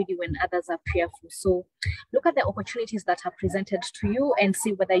and greedy when others are fearful. So look at the opportunities that are presented to you and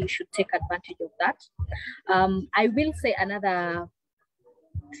see whether you should take advantage of that. I will say another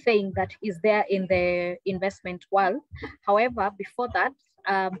thing that is there in the investment world. However, before that,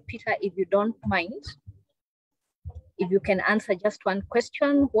 Peter, if you don't mind, if you can answer just one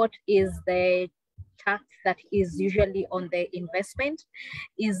question, what is the tax that is usually on the investment?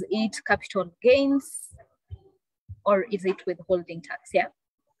 Is it capital gains or is it withholding tax? Yeah.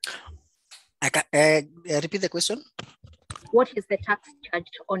 I can repeat the question. What is the tax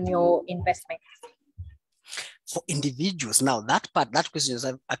charged on your investment? For individuals, now that question is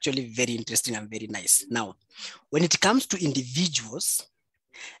actually very interesting and very nice. Now, when it comes to individuals,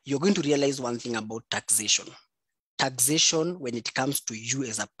 you're going to realize one thing about taxation. Taxation, when it comes to you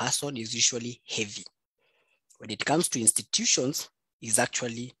as a person, is usually heavy. When it comes to institutions, is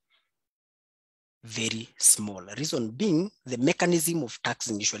actually very small. Reason being, the mechanism of tax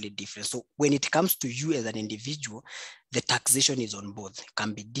is usually different. So when it comes to you as an individual, the taxation is on both. It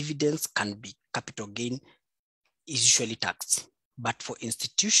can be dividends, can be capital gain, is usually taxed. But for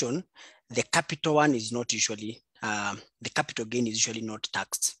institution, the capital one is not usually, the capital gain is usually not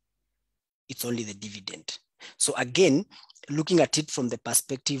taxed. It's only the dividend. So again, looking at it from the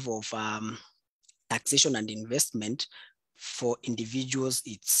perspective of taxation and investment, for individuals,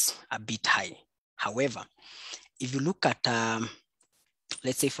 it's a bit high. However, if you look at,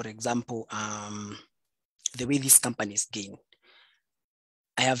 let's say, for example, the way these companies gain,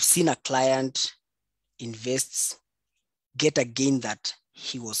 I have seen a client invests, get a gain that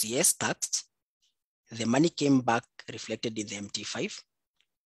he was, yes, taxed, The money came back reflected in the MT5,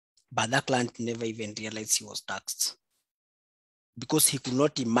 but that client never even realized he was taxed because he could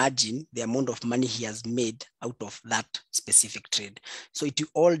not imagine the amount of money he has made out of that specific trade. So it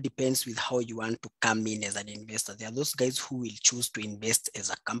all depends with how you want to come in as an investor. There are those guys who will choose to invest as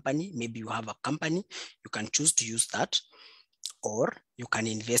a company. Maybe you have a company, you can choose to use that, or you can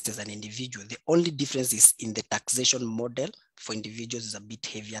invest as an individual. The only difference is in the taxation model for individuals is a bit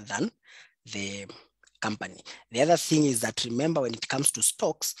heavier than the company. The other thing is that, remember, when it comes to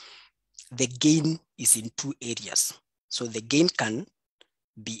stocks, the gain is in two areas. So the gain can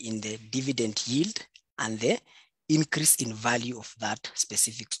be in the dividend yield and the increase in value of that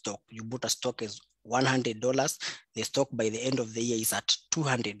specific stock. You bought a stock as $100, the stock by the end of the year is at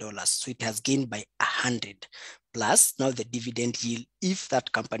 $200. So it has gained by 100 plus now the dividend yield, if that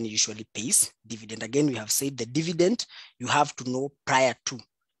company usually pays dividend. Again, we have said the dividend, you have to know prior to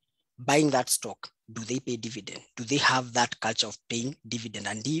buying that stock, do they pay dividend? Do they have that culture of paying dividend?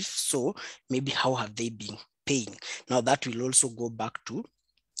 And if so, maybe how have they been paying? Now that will also go back to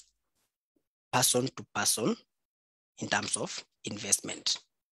person in terms of investment.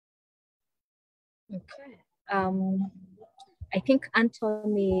 Okay. I think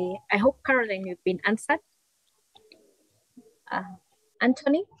Anthony, I hope Caroline, you've been answered.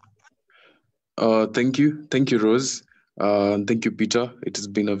 Anthony? Thank you, Rose. Thank you, Peter. It has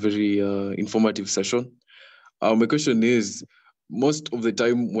been a very informative session. My question is, most of the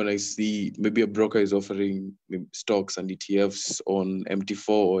time when I see maybe a broker is offering stocks and ETFs on MT4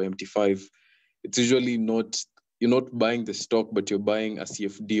 or MT5, it's usually not, you're not buying the stock, but you're buying a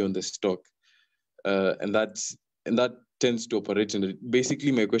CFD on the stock. And that tends to operate in it.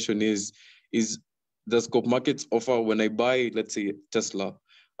 Basically, my question is does Scope Markets offer, when I buy, let's say, Tesla,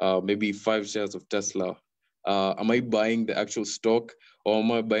 maybe 5 shares of Tesla, am I buying the actual stock, or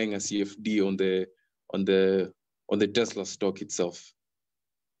am I buying a CFD on the Tesla stock itself?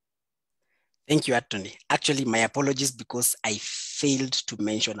 Thank you, Anthony. Actually, my apologies because I failed to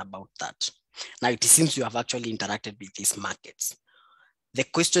mention about that. Now, it seems you have actually interacted with these markets. The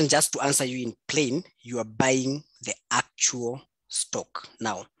question, just to answer you in plain, you are buying the actual stock.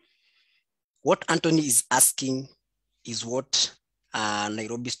 Now, what Anthony is asking is what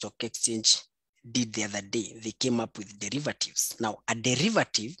Nairobi Stock Exchange did the other day. They came up with derivatives. Now, a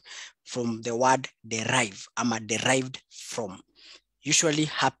derivative from the word derive, derived from, usually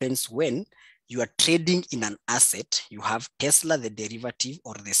happens when you are trading in an asset. You have Tesla, the derivative,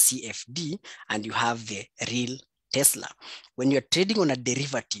 or the CFD, and you have the real Tesla. When you're trading on a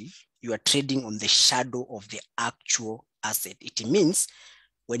derivative, you are trading on the shadow of the actual asset. It means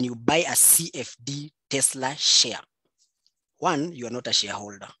when you buy a CFD Tesla share, 1, you are not a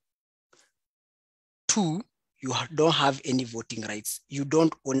shareholder. 2, you don't have any voting rights. You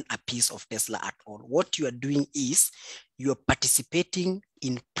don't own a piece of Tesla at all. What you are doing is you are participating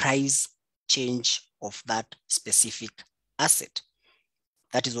in price change of that specific asset.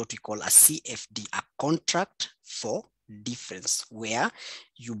 That is what we call a CFD, a contract for difference, where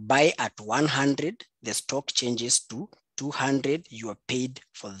you buy at 100, the stock changes to 200, you are paid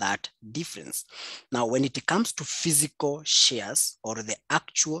for that difference. Now, when it comes to physical shares or the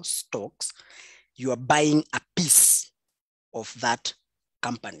actual stocks, you are buying a piece of that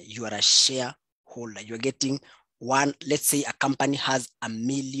company. You are a shareholder. You're getting one. Let's say a company has 1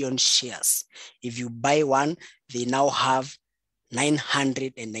 million shares. If you buy one, they now have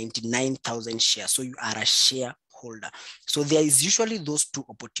 999,000 shares. So you are a shareholder. So there is usually those two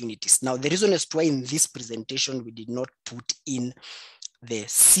opportunities. Now, the reason as to why in this presentation we did not put in the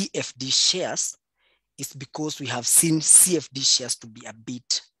CFD shares is because we have seen CFD shares to be a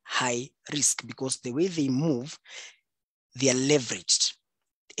bit high risk, because the way they move, they are leveraged.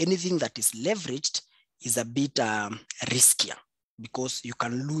 Anything that is leveraged is a bit riskier because you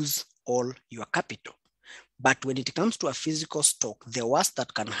can lose all your capital. But when it comes to a physical stock, the worst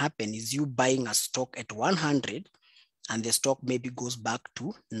that can happen is you buying a stock at 100 and the stock maybe goes back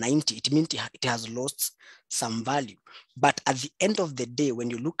to 90. It means it has lost some value. But at the end of the day, when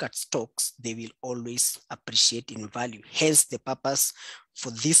you look at stocks, they will always appreciate in value. Hence the purpose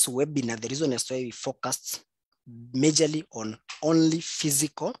for this webinar, the reason as to why we focused majorly on only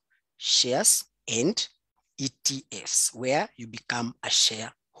physical shares and ETFs, where you become a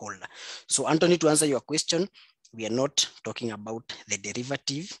shareholder. So Anthony, to answer your question, we are not talking about the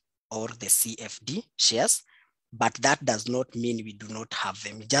derivative or the CFD shares, but that does not mean we do not have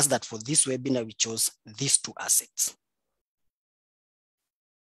them. Just that for this webinar, we chose these two assets.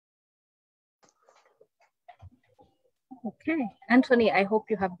 Okay, Anthony, I hope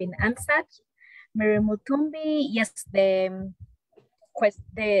you have been answered. Mary Mutumbi, yes, the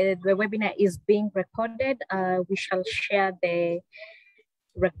the webinar is being recorded. We shall share the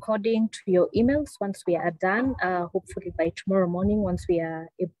recording to your emails once we are done, hopefully by tomorrow morning, once we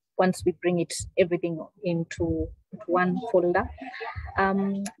bring everything into one folder.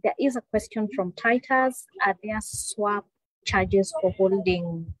 There is a question from Titus. Are there swap charges for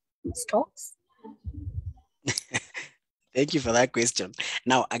holding stocks? Thank you for that question.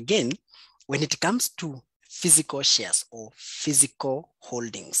 Now, again, when it comes to physical shares or physical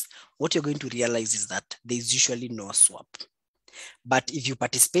holdings, what you're going to realize is that there's usually no swap. But if you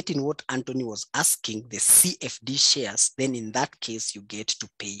participate in what Anthony was asking, the CFD shares, then in that case, you get to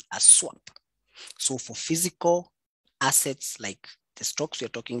pay a swap. So for physical assets like the stocks we're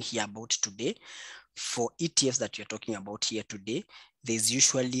talking here about today, for ETFs that you're talking about here today, there's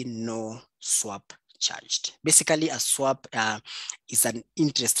usually no swap charged. Basically, a swap is an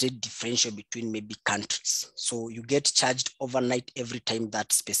interest rate differential between maybe countries. So you get charged overnight every time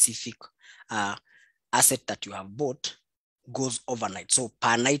that specific asset that you have bought goes overnight. So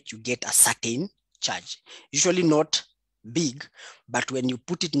per night, you get a certain charge, usually not big, but when you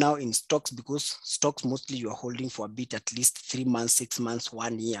put it now in stocks, because stocks mostly you are holding for a bit, at least 3 months, 6 months,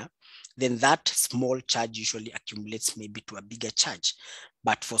 1 year, then that small charge usually accumulates maybe to a bigger charge.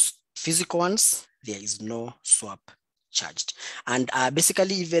 But for physical ones, there is no swap charged. And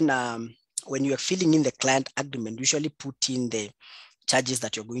basically, even when you are filling in the client agreement, usually put in the charges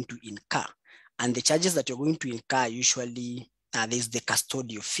that you're going to incur. And the charges that you're going to incur usually, there's the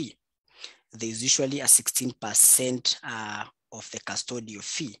custodial fee. There's usually a 16% of the custodial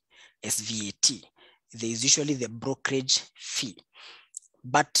fee as VAT. There's usually the brokerage fee.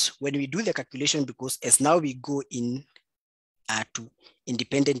 But when we do the calculation, because as now we go in to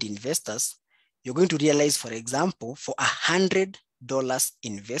independent investors, you're going to realize, for example, for $100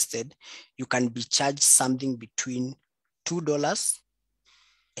 invested, you can be charged something between $2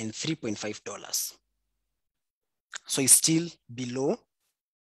 and $3.5. So it's still below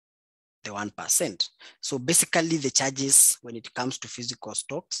the 1%. So basically the charges when it comes to physical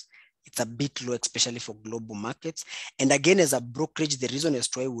stocks, it's a bit low, especially for global markets. And again, as a brokerage, the reason as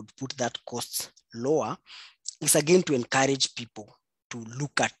to why we would put that cost lower is again to encourage people to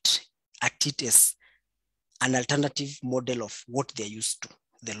look at it as an alternative model of what they're used to,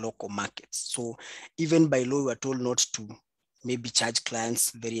 the local markets. So even by law, we are told not to maybe charge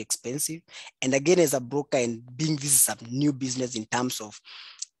clients very expensive. And again, as a broker, and being this is a new business in terms of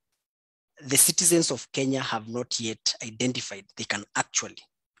the citizens of Kenya have not yet identified they can actually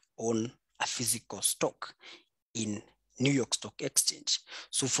own a physical stock in New York Stock Exchange.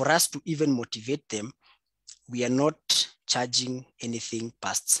 So for us to even motivate them, we are not charging anything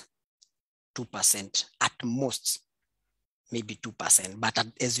past 2%, at most, maybe 2%. But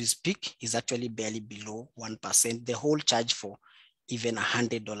as we speak, is actually barely below 1%, the whole charge for even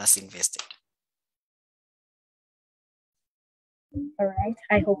 $100 invested. All right,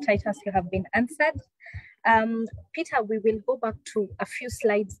 I hope, Titus, you have been answered. Peter, we will go back to a few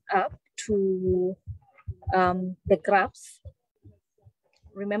slides up to the graphs.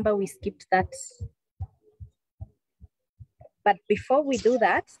 Remember, we skipped that. But before we do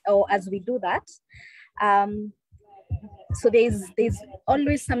that, or as we do that, so there's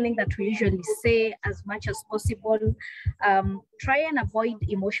always something that we usually say as much as possible. Try and avoid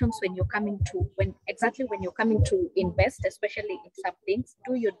emotions when you're coming to invest, especially in some things.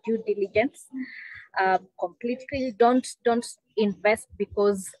 Do your due diligence completely. Don't invest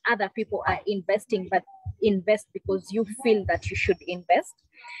because other people are investing, but invest because you feel that you should invest.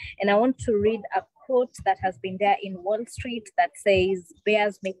 And I want to read a quote that has been there in Wall Street that says,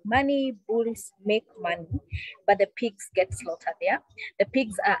 bears make money, bulls make money, but the pigs get slaughtered there. The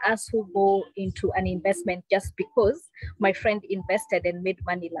pigs are us who go into an investment just because my friend invested and made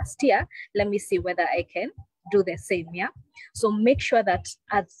money last year. Let me see whether I can do the same, yeah? So make sure that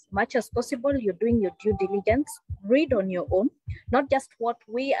as much as possible, you're doing your due diligence, read on your own, not just what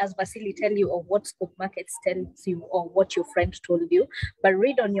we as Vasili tell you or what Scope Markets tells you or what your friend told you, but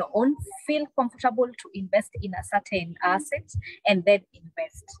read on your own, feel comfortable to invest in a certain asset and then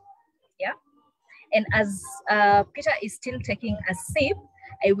invest, yeah? And as Peter is still taking a sip,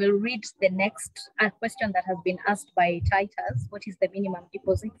 I will read the next question that has been asked by Titus. What is the minimum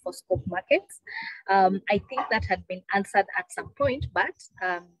deposit for Scope Markets? I think that had been answered at some point, but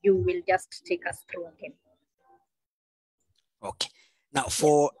you will just take us through again. Okay. Now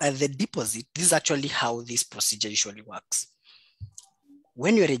for the deposit, this is actually how this procedure usually works.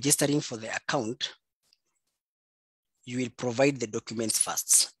 When you're registering for the account, you will provide the documents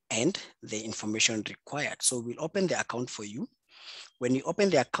first and the information required. So we'll open the account for you. When you open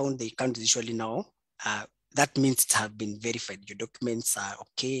the account is usually now that means it has been verified. Your documents are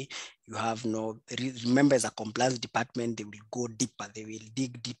okay. You have no, remember as a compliance department, they will go deeper, they will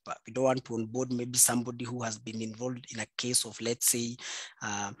dig deeper. We don't want to onboard maybe somebody who has been involved in a case of, let's say,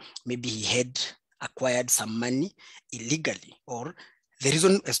 maybe he had acquired some money illegally, or the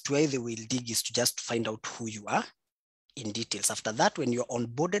reason as to why they will dig is to just find out who you are in details. After that, when you're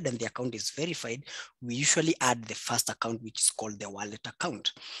onboarded and the account is verified, we usually add the first account, which is called the wallet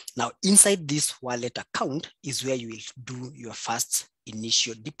account. Now, inside this wallet account is where you will do your first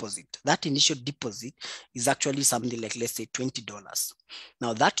initial deposit. That initial deposit is actually something like, let's say, $20.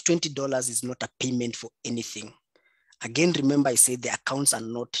 Now, that $20 is not a payment for anything. Again, remember I said the accounts are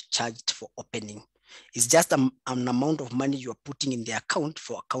not charged for opening. It's just an amount of money you are putting in the account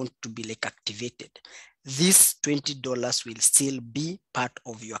for account to be like activated. This $20 will still be part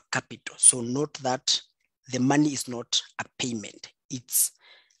of your capital. So note that the money is not a payment, it's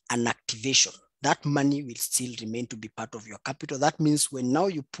an activation. That money will still remain to be part of your capital. That means when now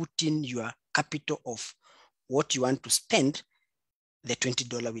you put in your capital of what you want to spend, the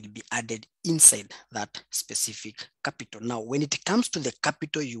 $20 will be added inside that specific capital. Now, when it comes to the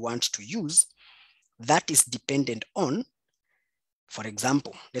capital you want to use, that is dependent on, for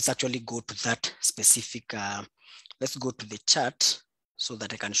example, let's actually go to that specific, let's go to the chart so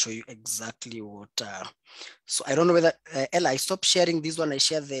that I can show you exactly what, so I don't know whether, Ella, I stopped sharing this one, I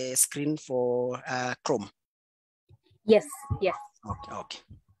share the screen for Chrome. Yes, yes. Okay, okay.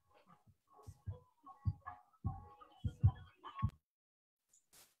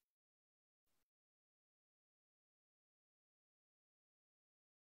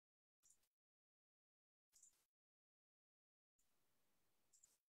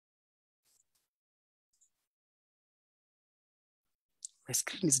 My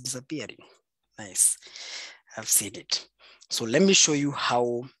screen is disappearing. Nice, I've seen it. So let me show you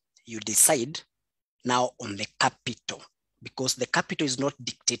how you decide now on the capital, because the capital is not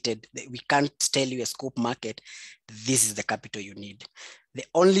dictated. We can't tell you a scope market, this is the capital you need. The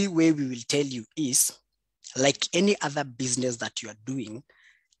only way we will tell you is, like any other business that you are doing,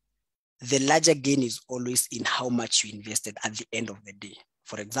 the larger gain is always in how much you invested at the end of the day.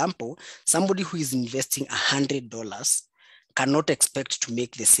 For example, somebody who is investing $100 cannot expect to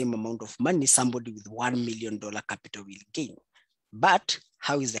make the same amount of money somebody with $1 million capital will gain. But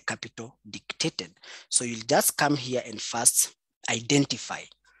how is the capital dictated? So you'll just come here and first identify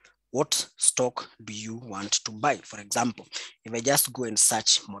what stock do you want to buy. For example, if I just go and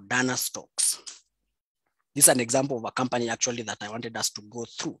search Moderna stocks, this is an example of a company actually that I wanted us to go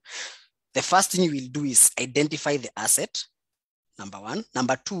through. The first thing you will do is identify the asset, number one.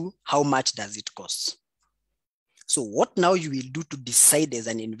 Number two, how much does it cost? So what now you will do to decide as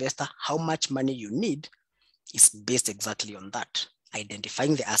an investor how much money you need is based exactly on that.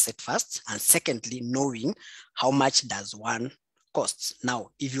 Identifying the asset first, and secondly, knowing how much does one cost. Now,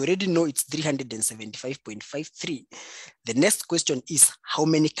 if you already know it's 375.53, the next question is how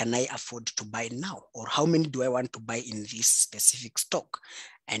many can I afford to buy now? Or how many do I want to buy in this specific stock?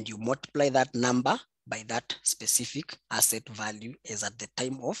 And you multiply that number by that specific asset value as at the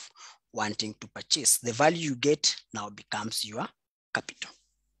time of wanting to purchase. The value you get now becomes your capital.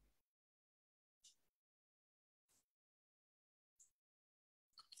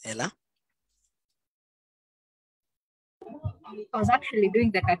 Ella? I was actually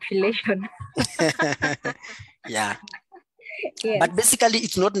doing the calculation. Yeah. Yes. But basically,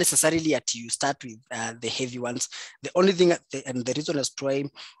 it's not necessarily that you start with the heavy ones. The only thing, and the reason as to why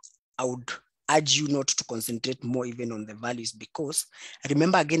I would urge you not to concentrate more even on the values, because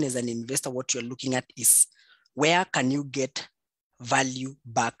remember again, as an investor, what you're looking at is where can you get value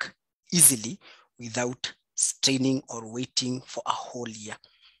back easily without straining or waiting for a whole year.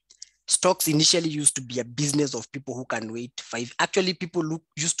 Stocks initially used to be a business of people who can wait 5. Actually, people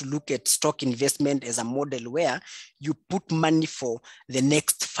used to look at stock investment as a model where you put money for the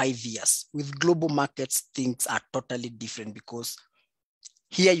next 5 years. With global markets, things are totally different, because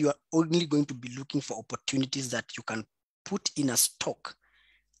here you are only going to be looking for opportunities that you can put in a stock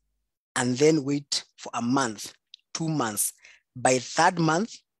and then wait for a month, 2 months. By 3rd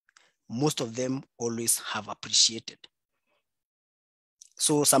month, most of them always have appreciated.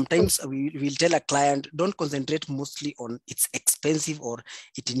 So sometimes we will tell a client, don't concentrate mostly on it's expensive or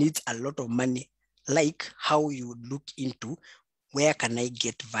it needs a lot of money, like how you would look into where can I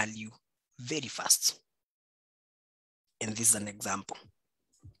get value very fast. And this is an example.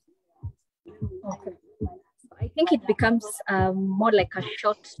 Okay. I think it becomes more like a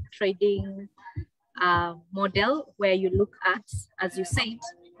short trading model where you look at, as you said,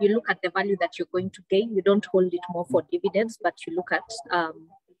 you look at the value that you're going to gain. You don't hold it more for dividends, but you look at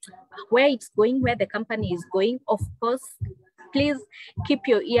where it's going, where the company is going. Of course, please keep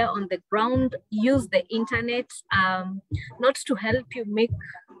your ear on the ground, use the internet, not to help you make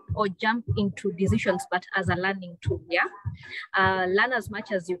or jump into decisions, but as a learning tool. Learn as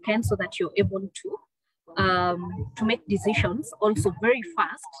much as you can so that you're able to make decisions also very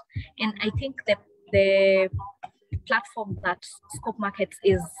fast. And I think that the platform that Scope Markets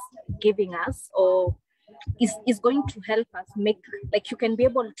is giving us, or is going to help us make, like, you can be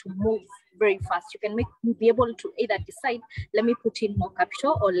able to move very fast. You can be able to either decide, let me put in more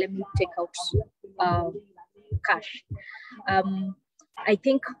capital or let me take out cash. I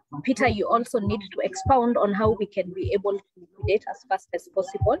think, Peter, you also need to expound on how we can be able to liquidate as fast as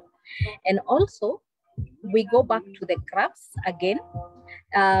possible. And also, we go back to the graphs again.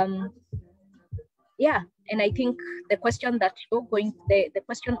 And I think the question that you're going, the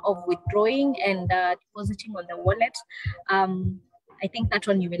question of withdrawing and depositing on the wallet, I think that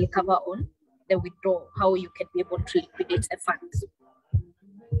one you will cover on the withdrawal, how you can be able to liquidate the funds,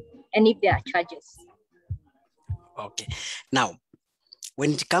 and if there are charges. Okay. Now,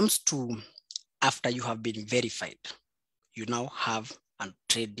 when it comes to after you have been verified, you now have a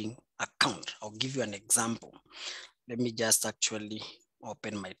trading account. I'll give you an example. Let me just actually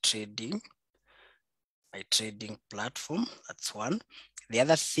open my trading platform. That's one. The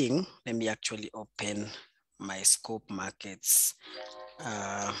other thing, let me actually open my Scope Markets,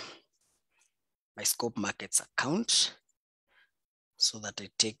 account, so that I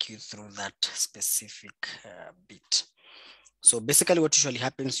take you through that specific bit. So basically what usually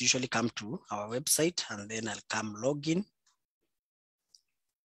happens, usually come to our website and then I'll come login.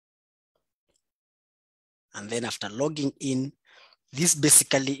 And then after logging in, this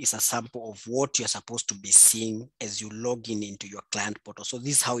basically is a sample of what you're supposed to be seeing as you log in into your client portal. So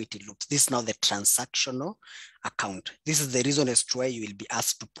this is how it looks. This is now the transactional account. This is the reason as to why you will be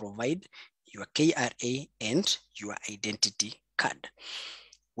asked to provide your KRA and your identity card.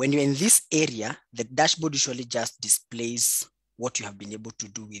 When you're in this area, the dashboard usually just displays what you have been able to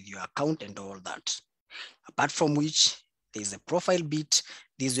do with your account and all that. Apart from which, there's a profile bit.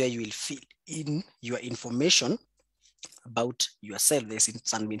 This is where you will fill in your information about yourself. There's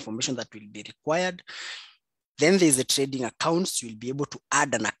some information that will be required. Then there's a trading accounts. You'll be able to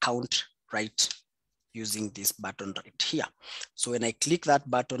add an account right using this button right here. So when I click that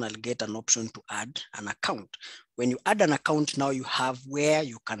button, I'll get an option to add an account. When you add an account, now you have where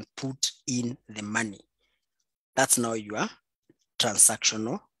you can put in the money. That's now your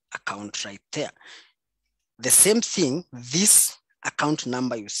transactional account right there. The same thing, this account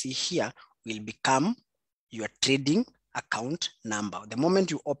number you see here will become your trading account number. The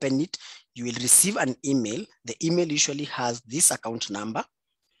moment you open it, you will receive an email. The email usually has this account number.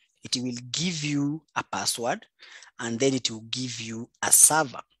 It will give you a password, and then it will give you a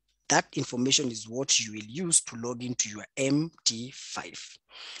server. That information is what you will use to log into your MT5.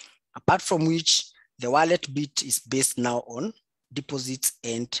 Apart from which, the wallet bit is based now on deposits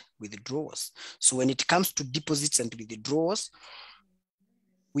and withdrawals. So when it comes to deposits and withdrawals,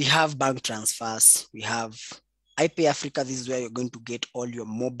 we have bank transfers, we have iPay Africa. This is where you're going to get all your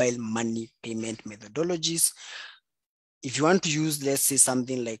mobile money payment methodologies. If you want to use, let's say,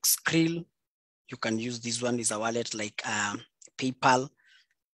 something like Skrill, you can use this one. Is a wallet like PayPal.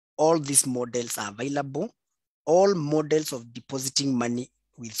 All these models are available. All models of depositing money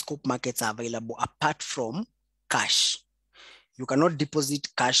with Scope Markets are available apart from cash. You cannot deposit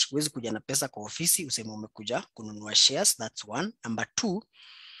cash. Huwezi kuja na pesa kwa ofisi useme umekuja kununua shares. That's one. Number two,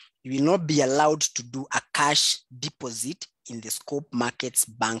 you will not be allowed to do a cash deposit in the Scope Markets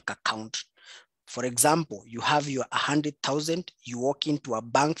bank account. For example, you have your 100,000, you walk into a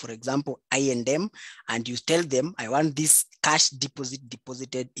bank, for example, I&M, and you tell them, I want this cash deposit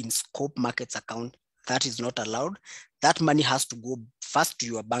deposited in Scope Markets account. That is not allowed. That money has to go first to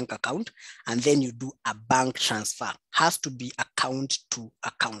your bank account, and then you do a bank transfer. Has to be account to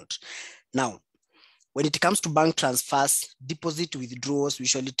account. Now, when it comes to bank transfers, deposit withdrawals, we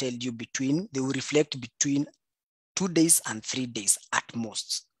usually tell you they will reflect between 2 days and 3 days at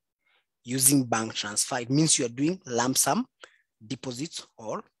most. Using bank transfer, it means you are doing lump sum deposits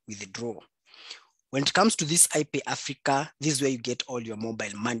or withdrawal. When it comes to this iPay Africa, this is where you get all your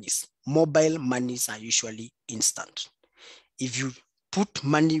mobile monies. Mobile monies are usually instant. If you put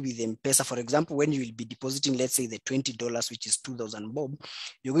money with M-Pesa, for example, when you will be depositing, let's say the $20, which is 2,000 bob,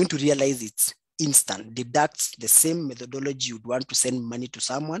 you're going to realize it's instant. Deducts the same methodology you'd want to send money to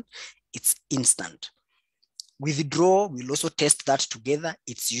someone, it's instant. Withdraw, we'll also test that together.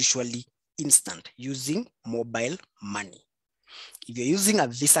 It's usually instant using mobile money. If you're using a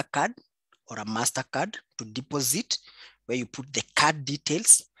Visa card or a MasterCard to deposit, where you put the card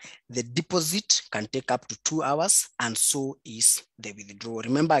details. The deposit can take up to 2 hours, and so is the withdrawal.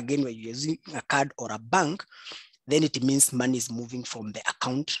 Remember, again, when you're using a card or a bank, then it means money is moving from the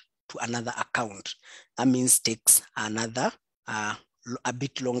account to another account. That means takes another a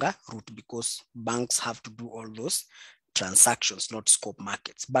bit longer route, because banks have to do all those transactions, not scope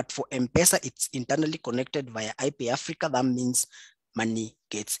markets. But for M-Pesa, it's internally connected via IP Africa. That means money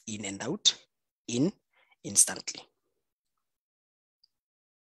gets in and out instantly.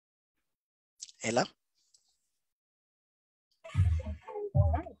 Ella?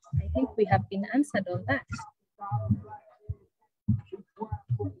 All right, I think we have been answered on that.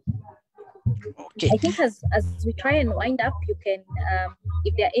 Okay. I think as we try and wind up, you can,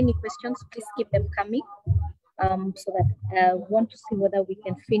 if there are any questions, please keep them coming, so that we want to see whether we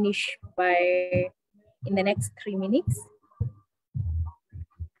can finish in the next 3 minutes.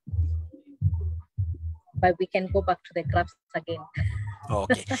 But we can go back to the graphs again.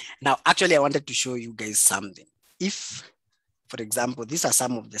 Okay. Now, actually, I wanted to show you guys something. If, for example, these are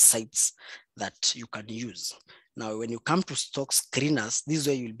some of the sites that you can use. Now, when you come to stock screeners, this is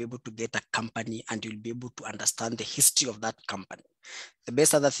where you'll be able to get a company and you'll be able to understand the history of that company. The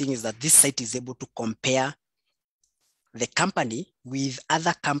best other thing is that this site is able to compare the company with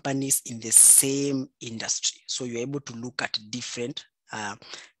other companies in the same industry. So you're able to look at different,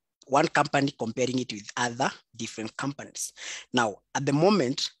 one company comparing it with other different companies. Now, at the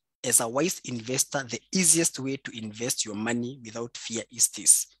moment, as a wise investor, the easiest way to invest your money without fear is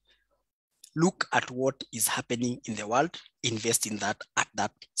this. Look at what is happening in the world, invest in that at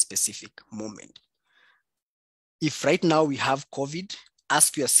that specific moment. If right now we have COVID,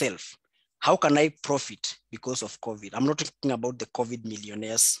 ask yourself, how can I profit because of COVID? I'm not talking about the COVID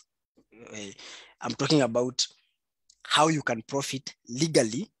millionaires. I'm talking about how you can profit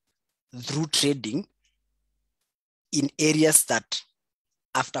legally through trading in areas that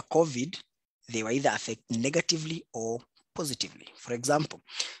after COVID, they were either affected negatively or positively. For example,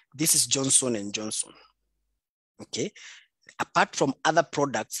 this is Johnson & Johnson, okay? Apart from other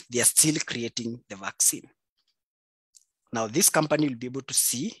products, they are still creating the vaccine. Now, this company will be able to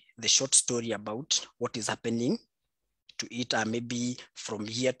see the short story about what is happening to it, maybe from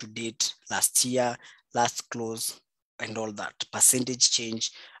year to date, last year, last close, and all that, percentage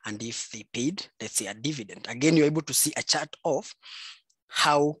change, and if they paid, let's say, a dividend. Again, you're able to see a chart of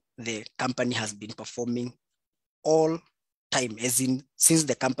how the company has been performing all time, as in since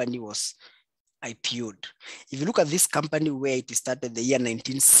the company was IPO'd. If you look at this company where it started the year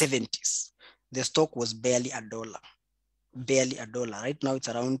 1970s, the stock was barely $1. Barely $1. Right now it's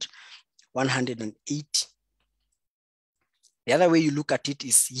around 180. The other way you look at it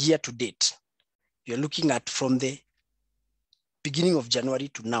is year to date. You're looking at from the beginning of January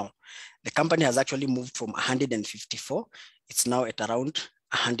to now. The company has actually moved from 154. It's now at around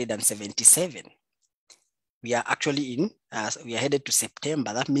 177. We are actually we are headed to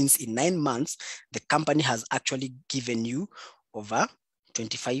September. That means in 9 months, the company has actually given you over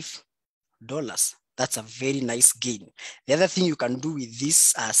 $25. That's a very nice gain. The other thing you can do with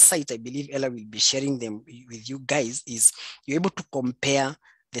this site, I believe Ella will be sharing them with you guys, is you're able to compare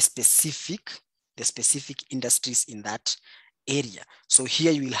the specific industries in that area. So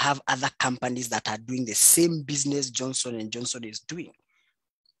here you will have other companies that are doing the same business Johnson & Johnson is doing.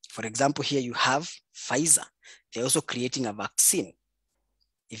 For example, here you have Pfizer. They're also creating a vaccine.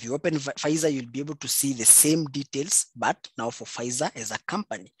 If you open Pfizer, you'll be able to see the same details, but now for Pfizer as a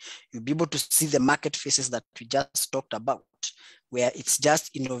company, you'll be able to see the market faces that we just talked about, where it's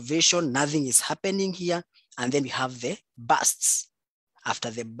just innovation, nothing is happening here. And then we have the busts. After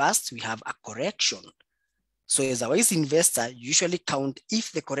the bust, we have a correction. So as a wise investor, you usually count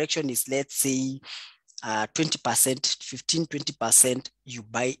if the correction is, let's say, 20%, 15, 20%, you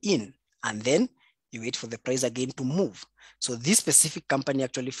buy in, and then you wait for the price again to move. So this specific company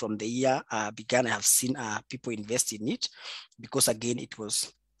actually from the year began, I have seen people invest in it because again, it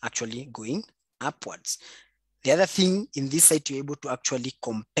was actually going upwards. The other thing in this site, you're able to actually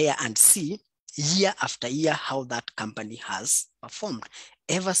compare and see year after year how that company has performed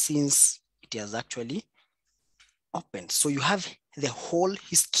ever since it has actually opened. So you have the whole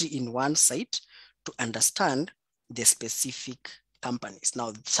history in one site to understand the specific companies.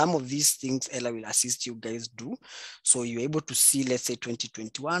 Now, some of these things Ella will assist you guys do. So you're able to see, let's say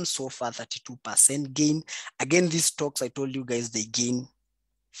 2021, so far 32% gain. Again, these stocks, I told you guys, they gain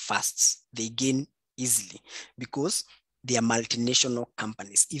fast. They gain easily because they are multinational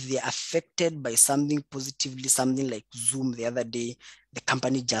companies. If they're affected by something positively, something like Zoom the other day, the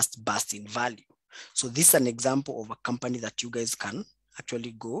company just burst in value. So this is an example of a company that you guys can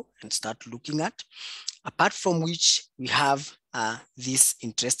actually go and start looking at. Apart from which, we have this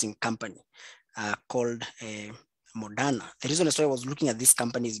interesting company called Moderna. The reason I was looking at this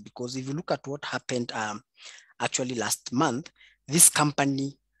company is because if you look at what happened actually last month, this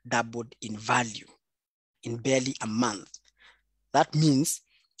company doubled in value in barely a month. That means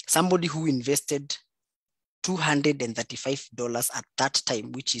somebody who invested $235 at that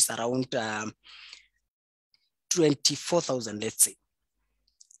time, which is around 24,000, let's say,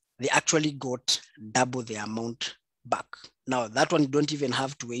 they actually got double the amount back. Now, that one, you don't even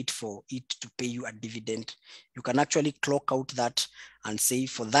have to wait for it to pay you a dividend. You can actually clock out that and say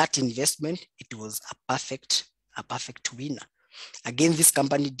for that investment, it was a perfect winner. Again, this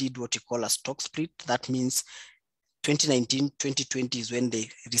company did what you call a stock split. That means 2019, 2020 is when they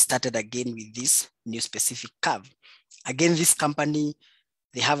restarted again with this new specific curve. Again, this company,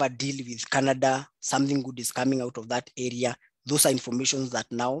 they have a deal with Canada. Something good is coming out of that area. Those are informations that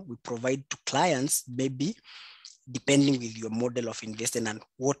now we provide to clients, maybe depending with your model of investing and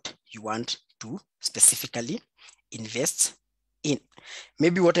what you want to specifically invest in.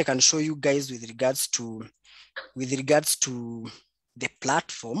 Maybe what I can show you guys with regards to the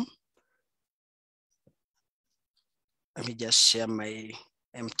platform. Let me just share my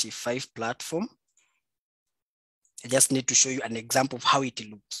MT5 platform. I just need to show you an example of how it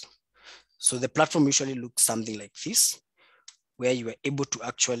looks. So the platform usually looks something like this, where you are able to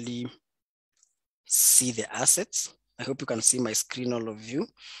actually see the assets. I hope you can see my screen, all of you.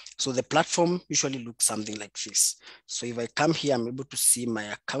 So the platform usually looks something like this. So if I come here, I'm able to see my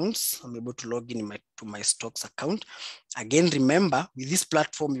accounts. I'm able to log in to my stocks account. Again, remember, with this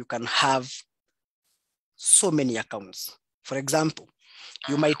platform, you can have so many accounts. For example,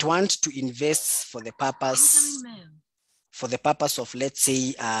 you might want to invest for the purpose of, let's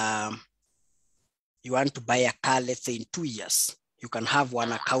say, you want to buy a car, let's say in 2 years. You can have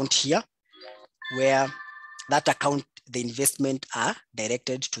one account here where that account, the investment are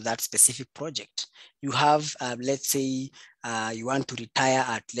directed to that specific project. You have, let's say, you want to retire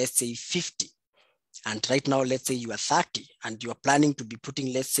at, let's say, 50. And right now, let's say you are 30 and you are planning to be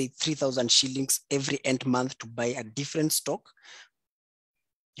putting, let's say, 3,000 shillings every end month to buy a different stock.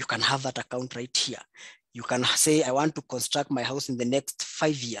 You can have that account right here. You can say, I want to construct my house in the next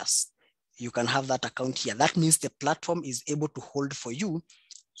 5 years. You can have that account here. That means the platform is able to hold for you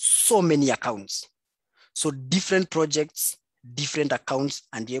so many accounts. So different projects, different accounts,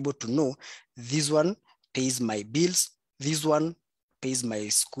 and you're able to know this one pays my bills, this one pays my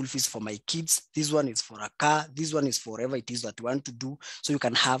school fees for my kids, this one is for a car, this one is for whatever it is that you want to do. So you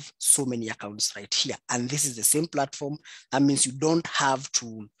can have so many accounts right here. And this is the same platform. That means you don't have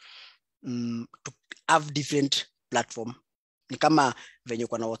to have different platform. Ni kama venye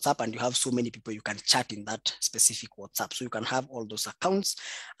uko na WhatsApp and you have so many people you can chat in that specific WhatsApp. So you can have all those accounts,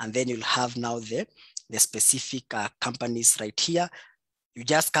 and then you'll have now the specific companies right here. You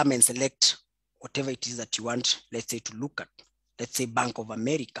just come and select whatever it is that you want, let's say, to look at. Let's say Bank of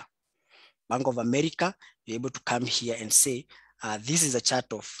America. Bank of America, you're able to come here and say, this is a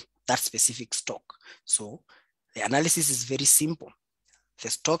chart of that specific stock. So the analysis is very simple. The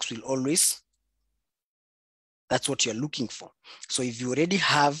stocks will always, that's what you're looking for. So if you already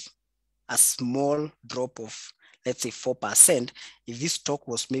have a small drop of, let's say 4%, if this stock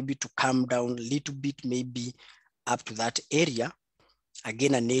was maybe to come down a little bit, maybe up to that area,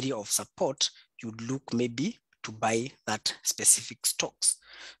 again, an area of support, you'd look maybe to buy that specific stocks.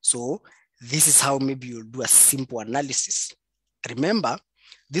 So this is how maybe you'll do a simple analysis. Remember,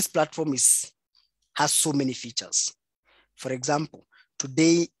 this platform has so many features. For example,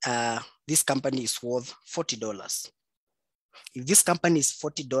 today, this company is worth $40. If this company is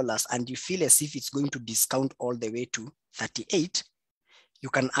 $40 and you feel as if it's going to discount all the way to 38, you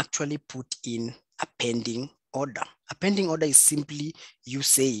can actually put in a pending order. A pending order is simply you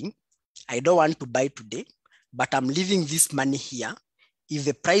saying, I don't want to buy today, but I'm leaving this money here. If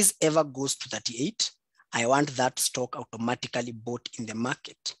the price ever goes to 38, I want that stock automatically bought in the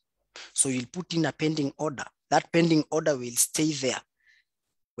market. So you'll put in a pending order. That pending order will stay there.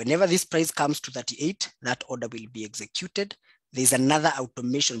 Whenever this price comes to 38, that order will be executed. There's another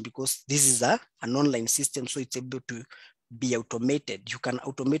automation because this is an online system, so it's able to be automated. You can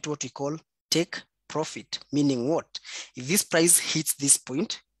automate what we call take profit, meaning what? If this price hits this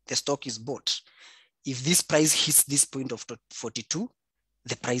point, the stock is bought. If this price hits this point of 42,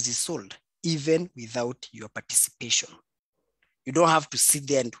 the price is sold, even without your participation. You don't have to sit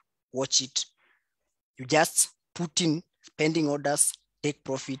there and watch it. You just put in pending orders, take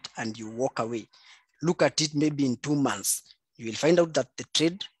profit, and you walk away. Look at it maybe in 2 months. You will find out that the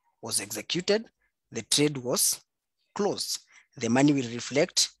trade was executed, the trade was closed. the money will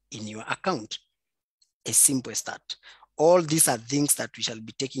reflect in your account. A simple start. All these are things that we shall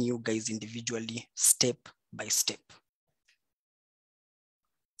be taking you guys individually, step by step.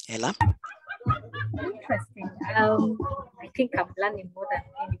 Ella? Interesting. I think I'm learning more than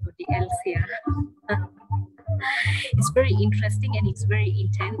anybody else here. It's very interesting and it's very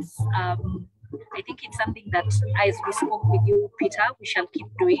intense. I think it's something that, as we spoke with you, Peter, we shall keep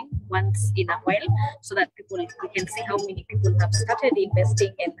doing once in a while so that we can see how many people have started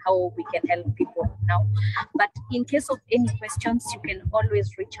investing and how we can help people now. But in case of any questions, you can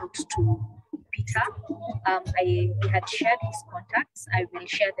always reach out to Peter. He had shared his contacts. I will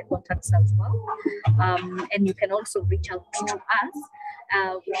share the contacts as well. And you can also reach out to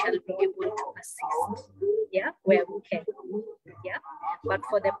us. We shall be able to assist, where we can. But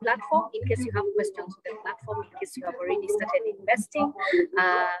for the platform, in case you have questions for the platform, in case you have already started investing,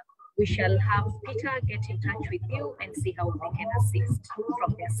 we shall have Peter get in touch with you and see how we can assist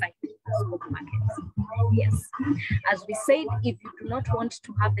from their side as book markets. Yes. As we said, if you do not want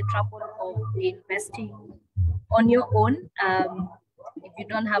to have the trouble of investing on your own, if you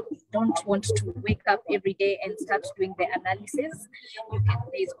don't want to wake up every day and start doing the analysis,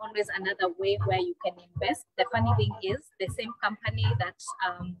 there's always another way where you can invest. The funny thing is, the same company that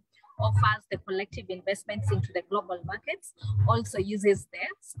offers the collective investments into the global markets also uses their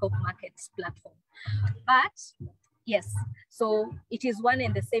stock markets platform. But yes, so it is one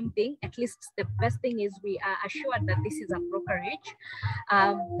and the same thing. At least the best thing is we are assured that this is a brokerage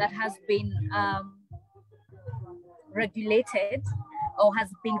that has been regulated or has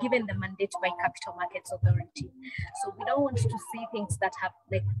been given the mandate by Capital Markets Authority. So we don't want to see things that have,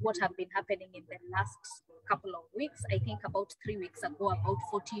 like what have been happening in the last couple of weeks. I think about 3 weeks ago, about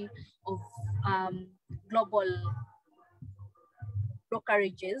 40 of global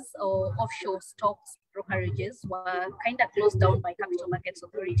brokerages or offshore stocks brokerages were kind of closed down by Capital Markets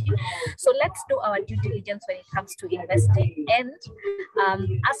Authority. So let's do our due diligence when it comes to investing and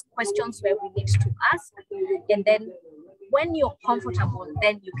ask questions where we need to ask. And then when you're comfortable,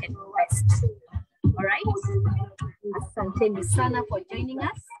 then you can invest. All right. Asanteni sana for joining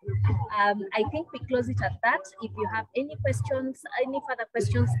us. I think we close it at that. If you have any questions, any further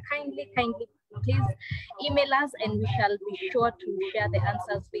questions, kindly, please email us and we shall be sure to share the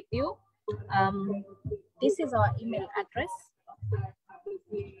answers with you. This is our email address.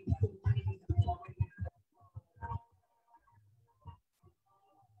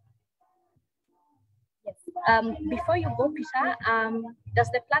 Yes. Before you go, Peter, does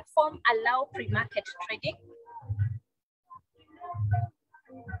the platform allow pre-market trading?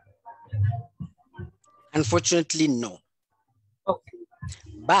 Unfortunately, no. Okay.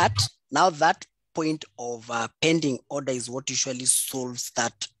 But now that point of pending order is what usually solves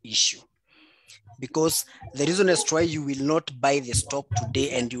that issue. Because the reason as to why you will not buy the stock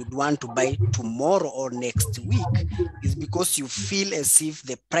today and you would want to buy tomorrow or next week is because you feel as if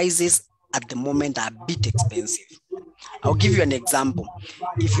the prices at the moment are a bit expensive. I'll give you an example.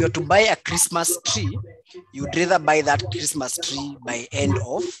 If you're to buy a Christmas tree, you'd rather buy that Christmas tree by end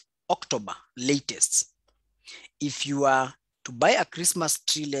of October, latest. If you are to buy a Christmas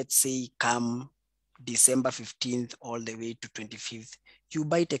tree, let's say come December 15th all the way to 25th, you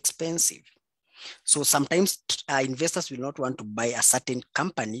buy it expensive. So sometimes investors will not want to buy a certain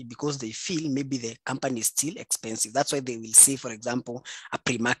company because they feel maybe the company is still expensive. That's why they will say, for example, a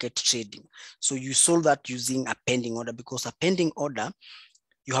pre-market trading. So you sold that using a pending order, because a pending order,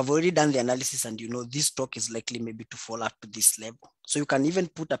 you have already done the analysis and you know this stock is likely maybe to fall up to this level. So you can even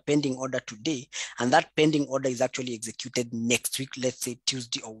put a pending order today, and that pending order is actually executed next week, let's say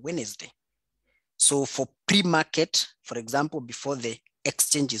Tuesday or Wednesday. So for pre-market, for example, before the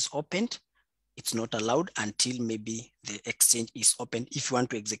exchange is opened, it's not allowed until maybe the exchange is open if you want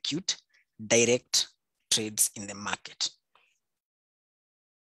to execute direct trades in the market.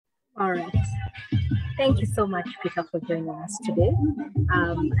 All right. Thank you so much, Peter, for joining us today.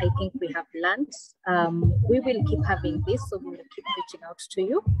 I think we have learned. We will keep having this, so we will keep reaching out to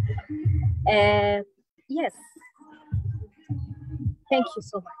you. Yes. Thank you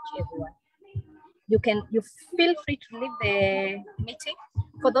so much, everyone. You feel free to leave the meeting.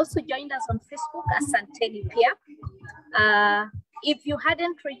 For those who joined us on Facebook, Asanteni Pia. If you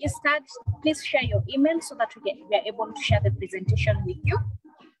hadn't registered, please share your email so that we are able to share the presentation with you.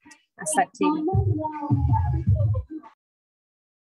 Asanteni.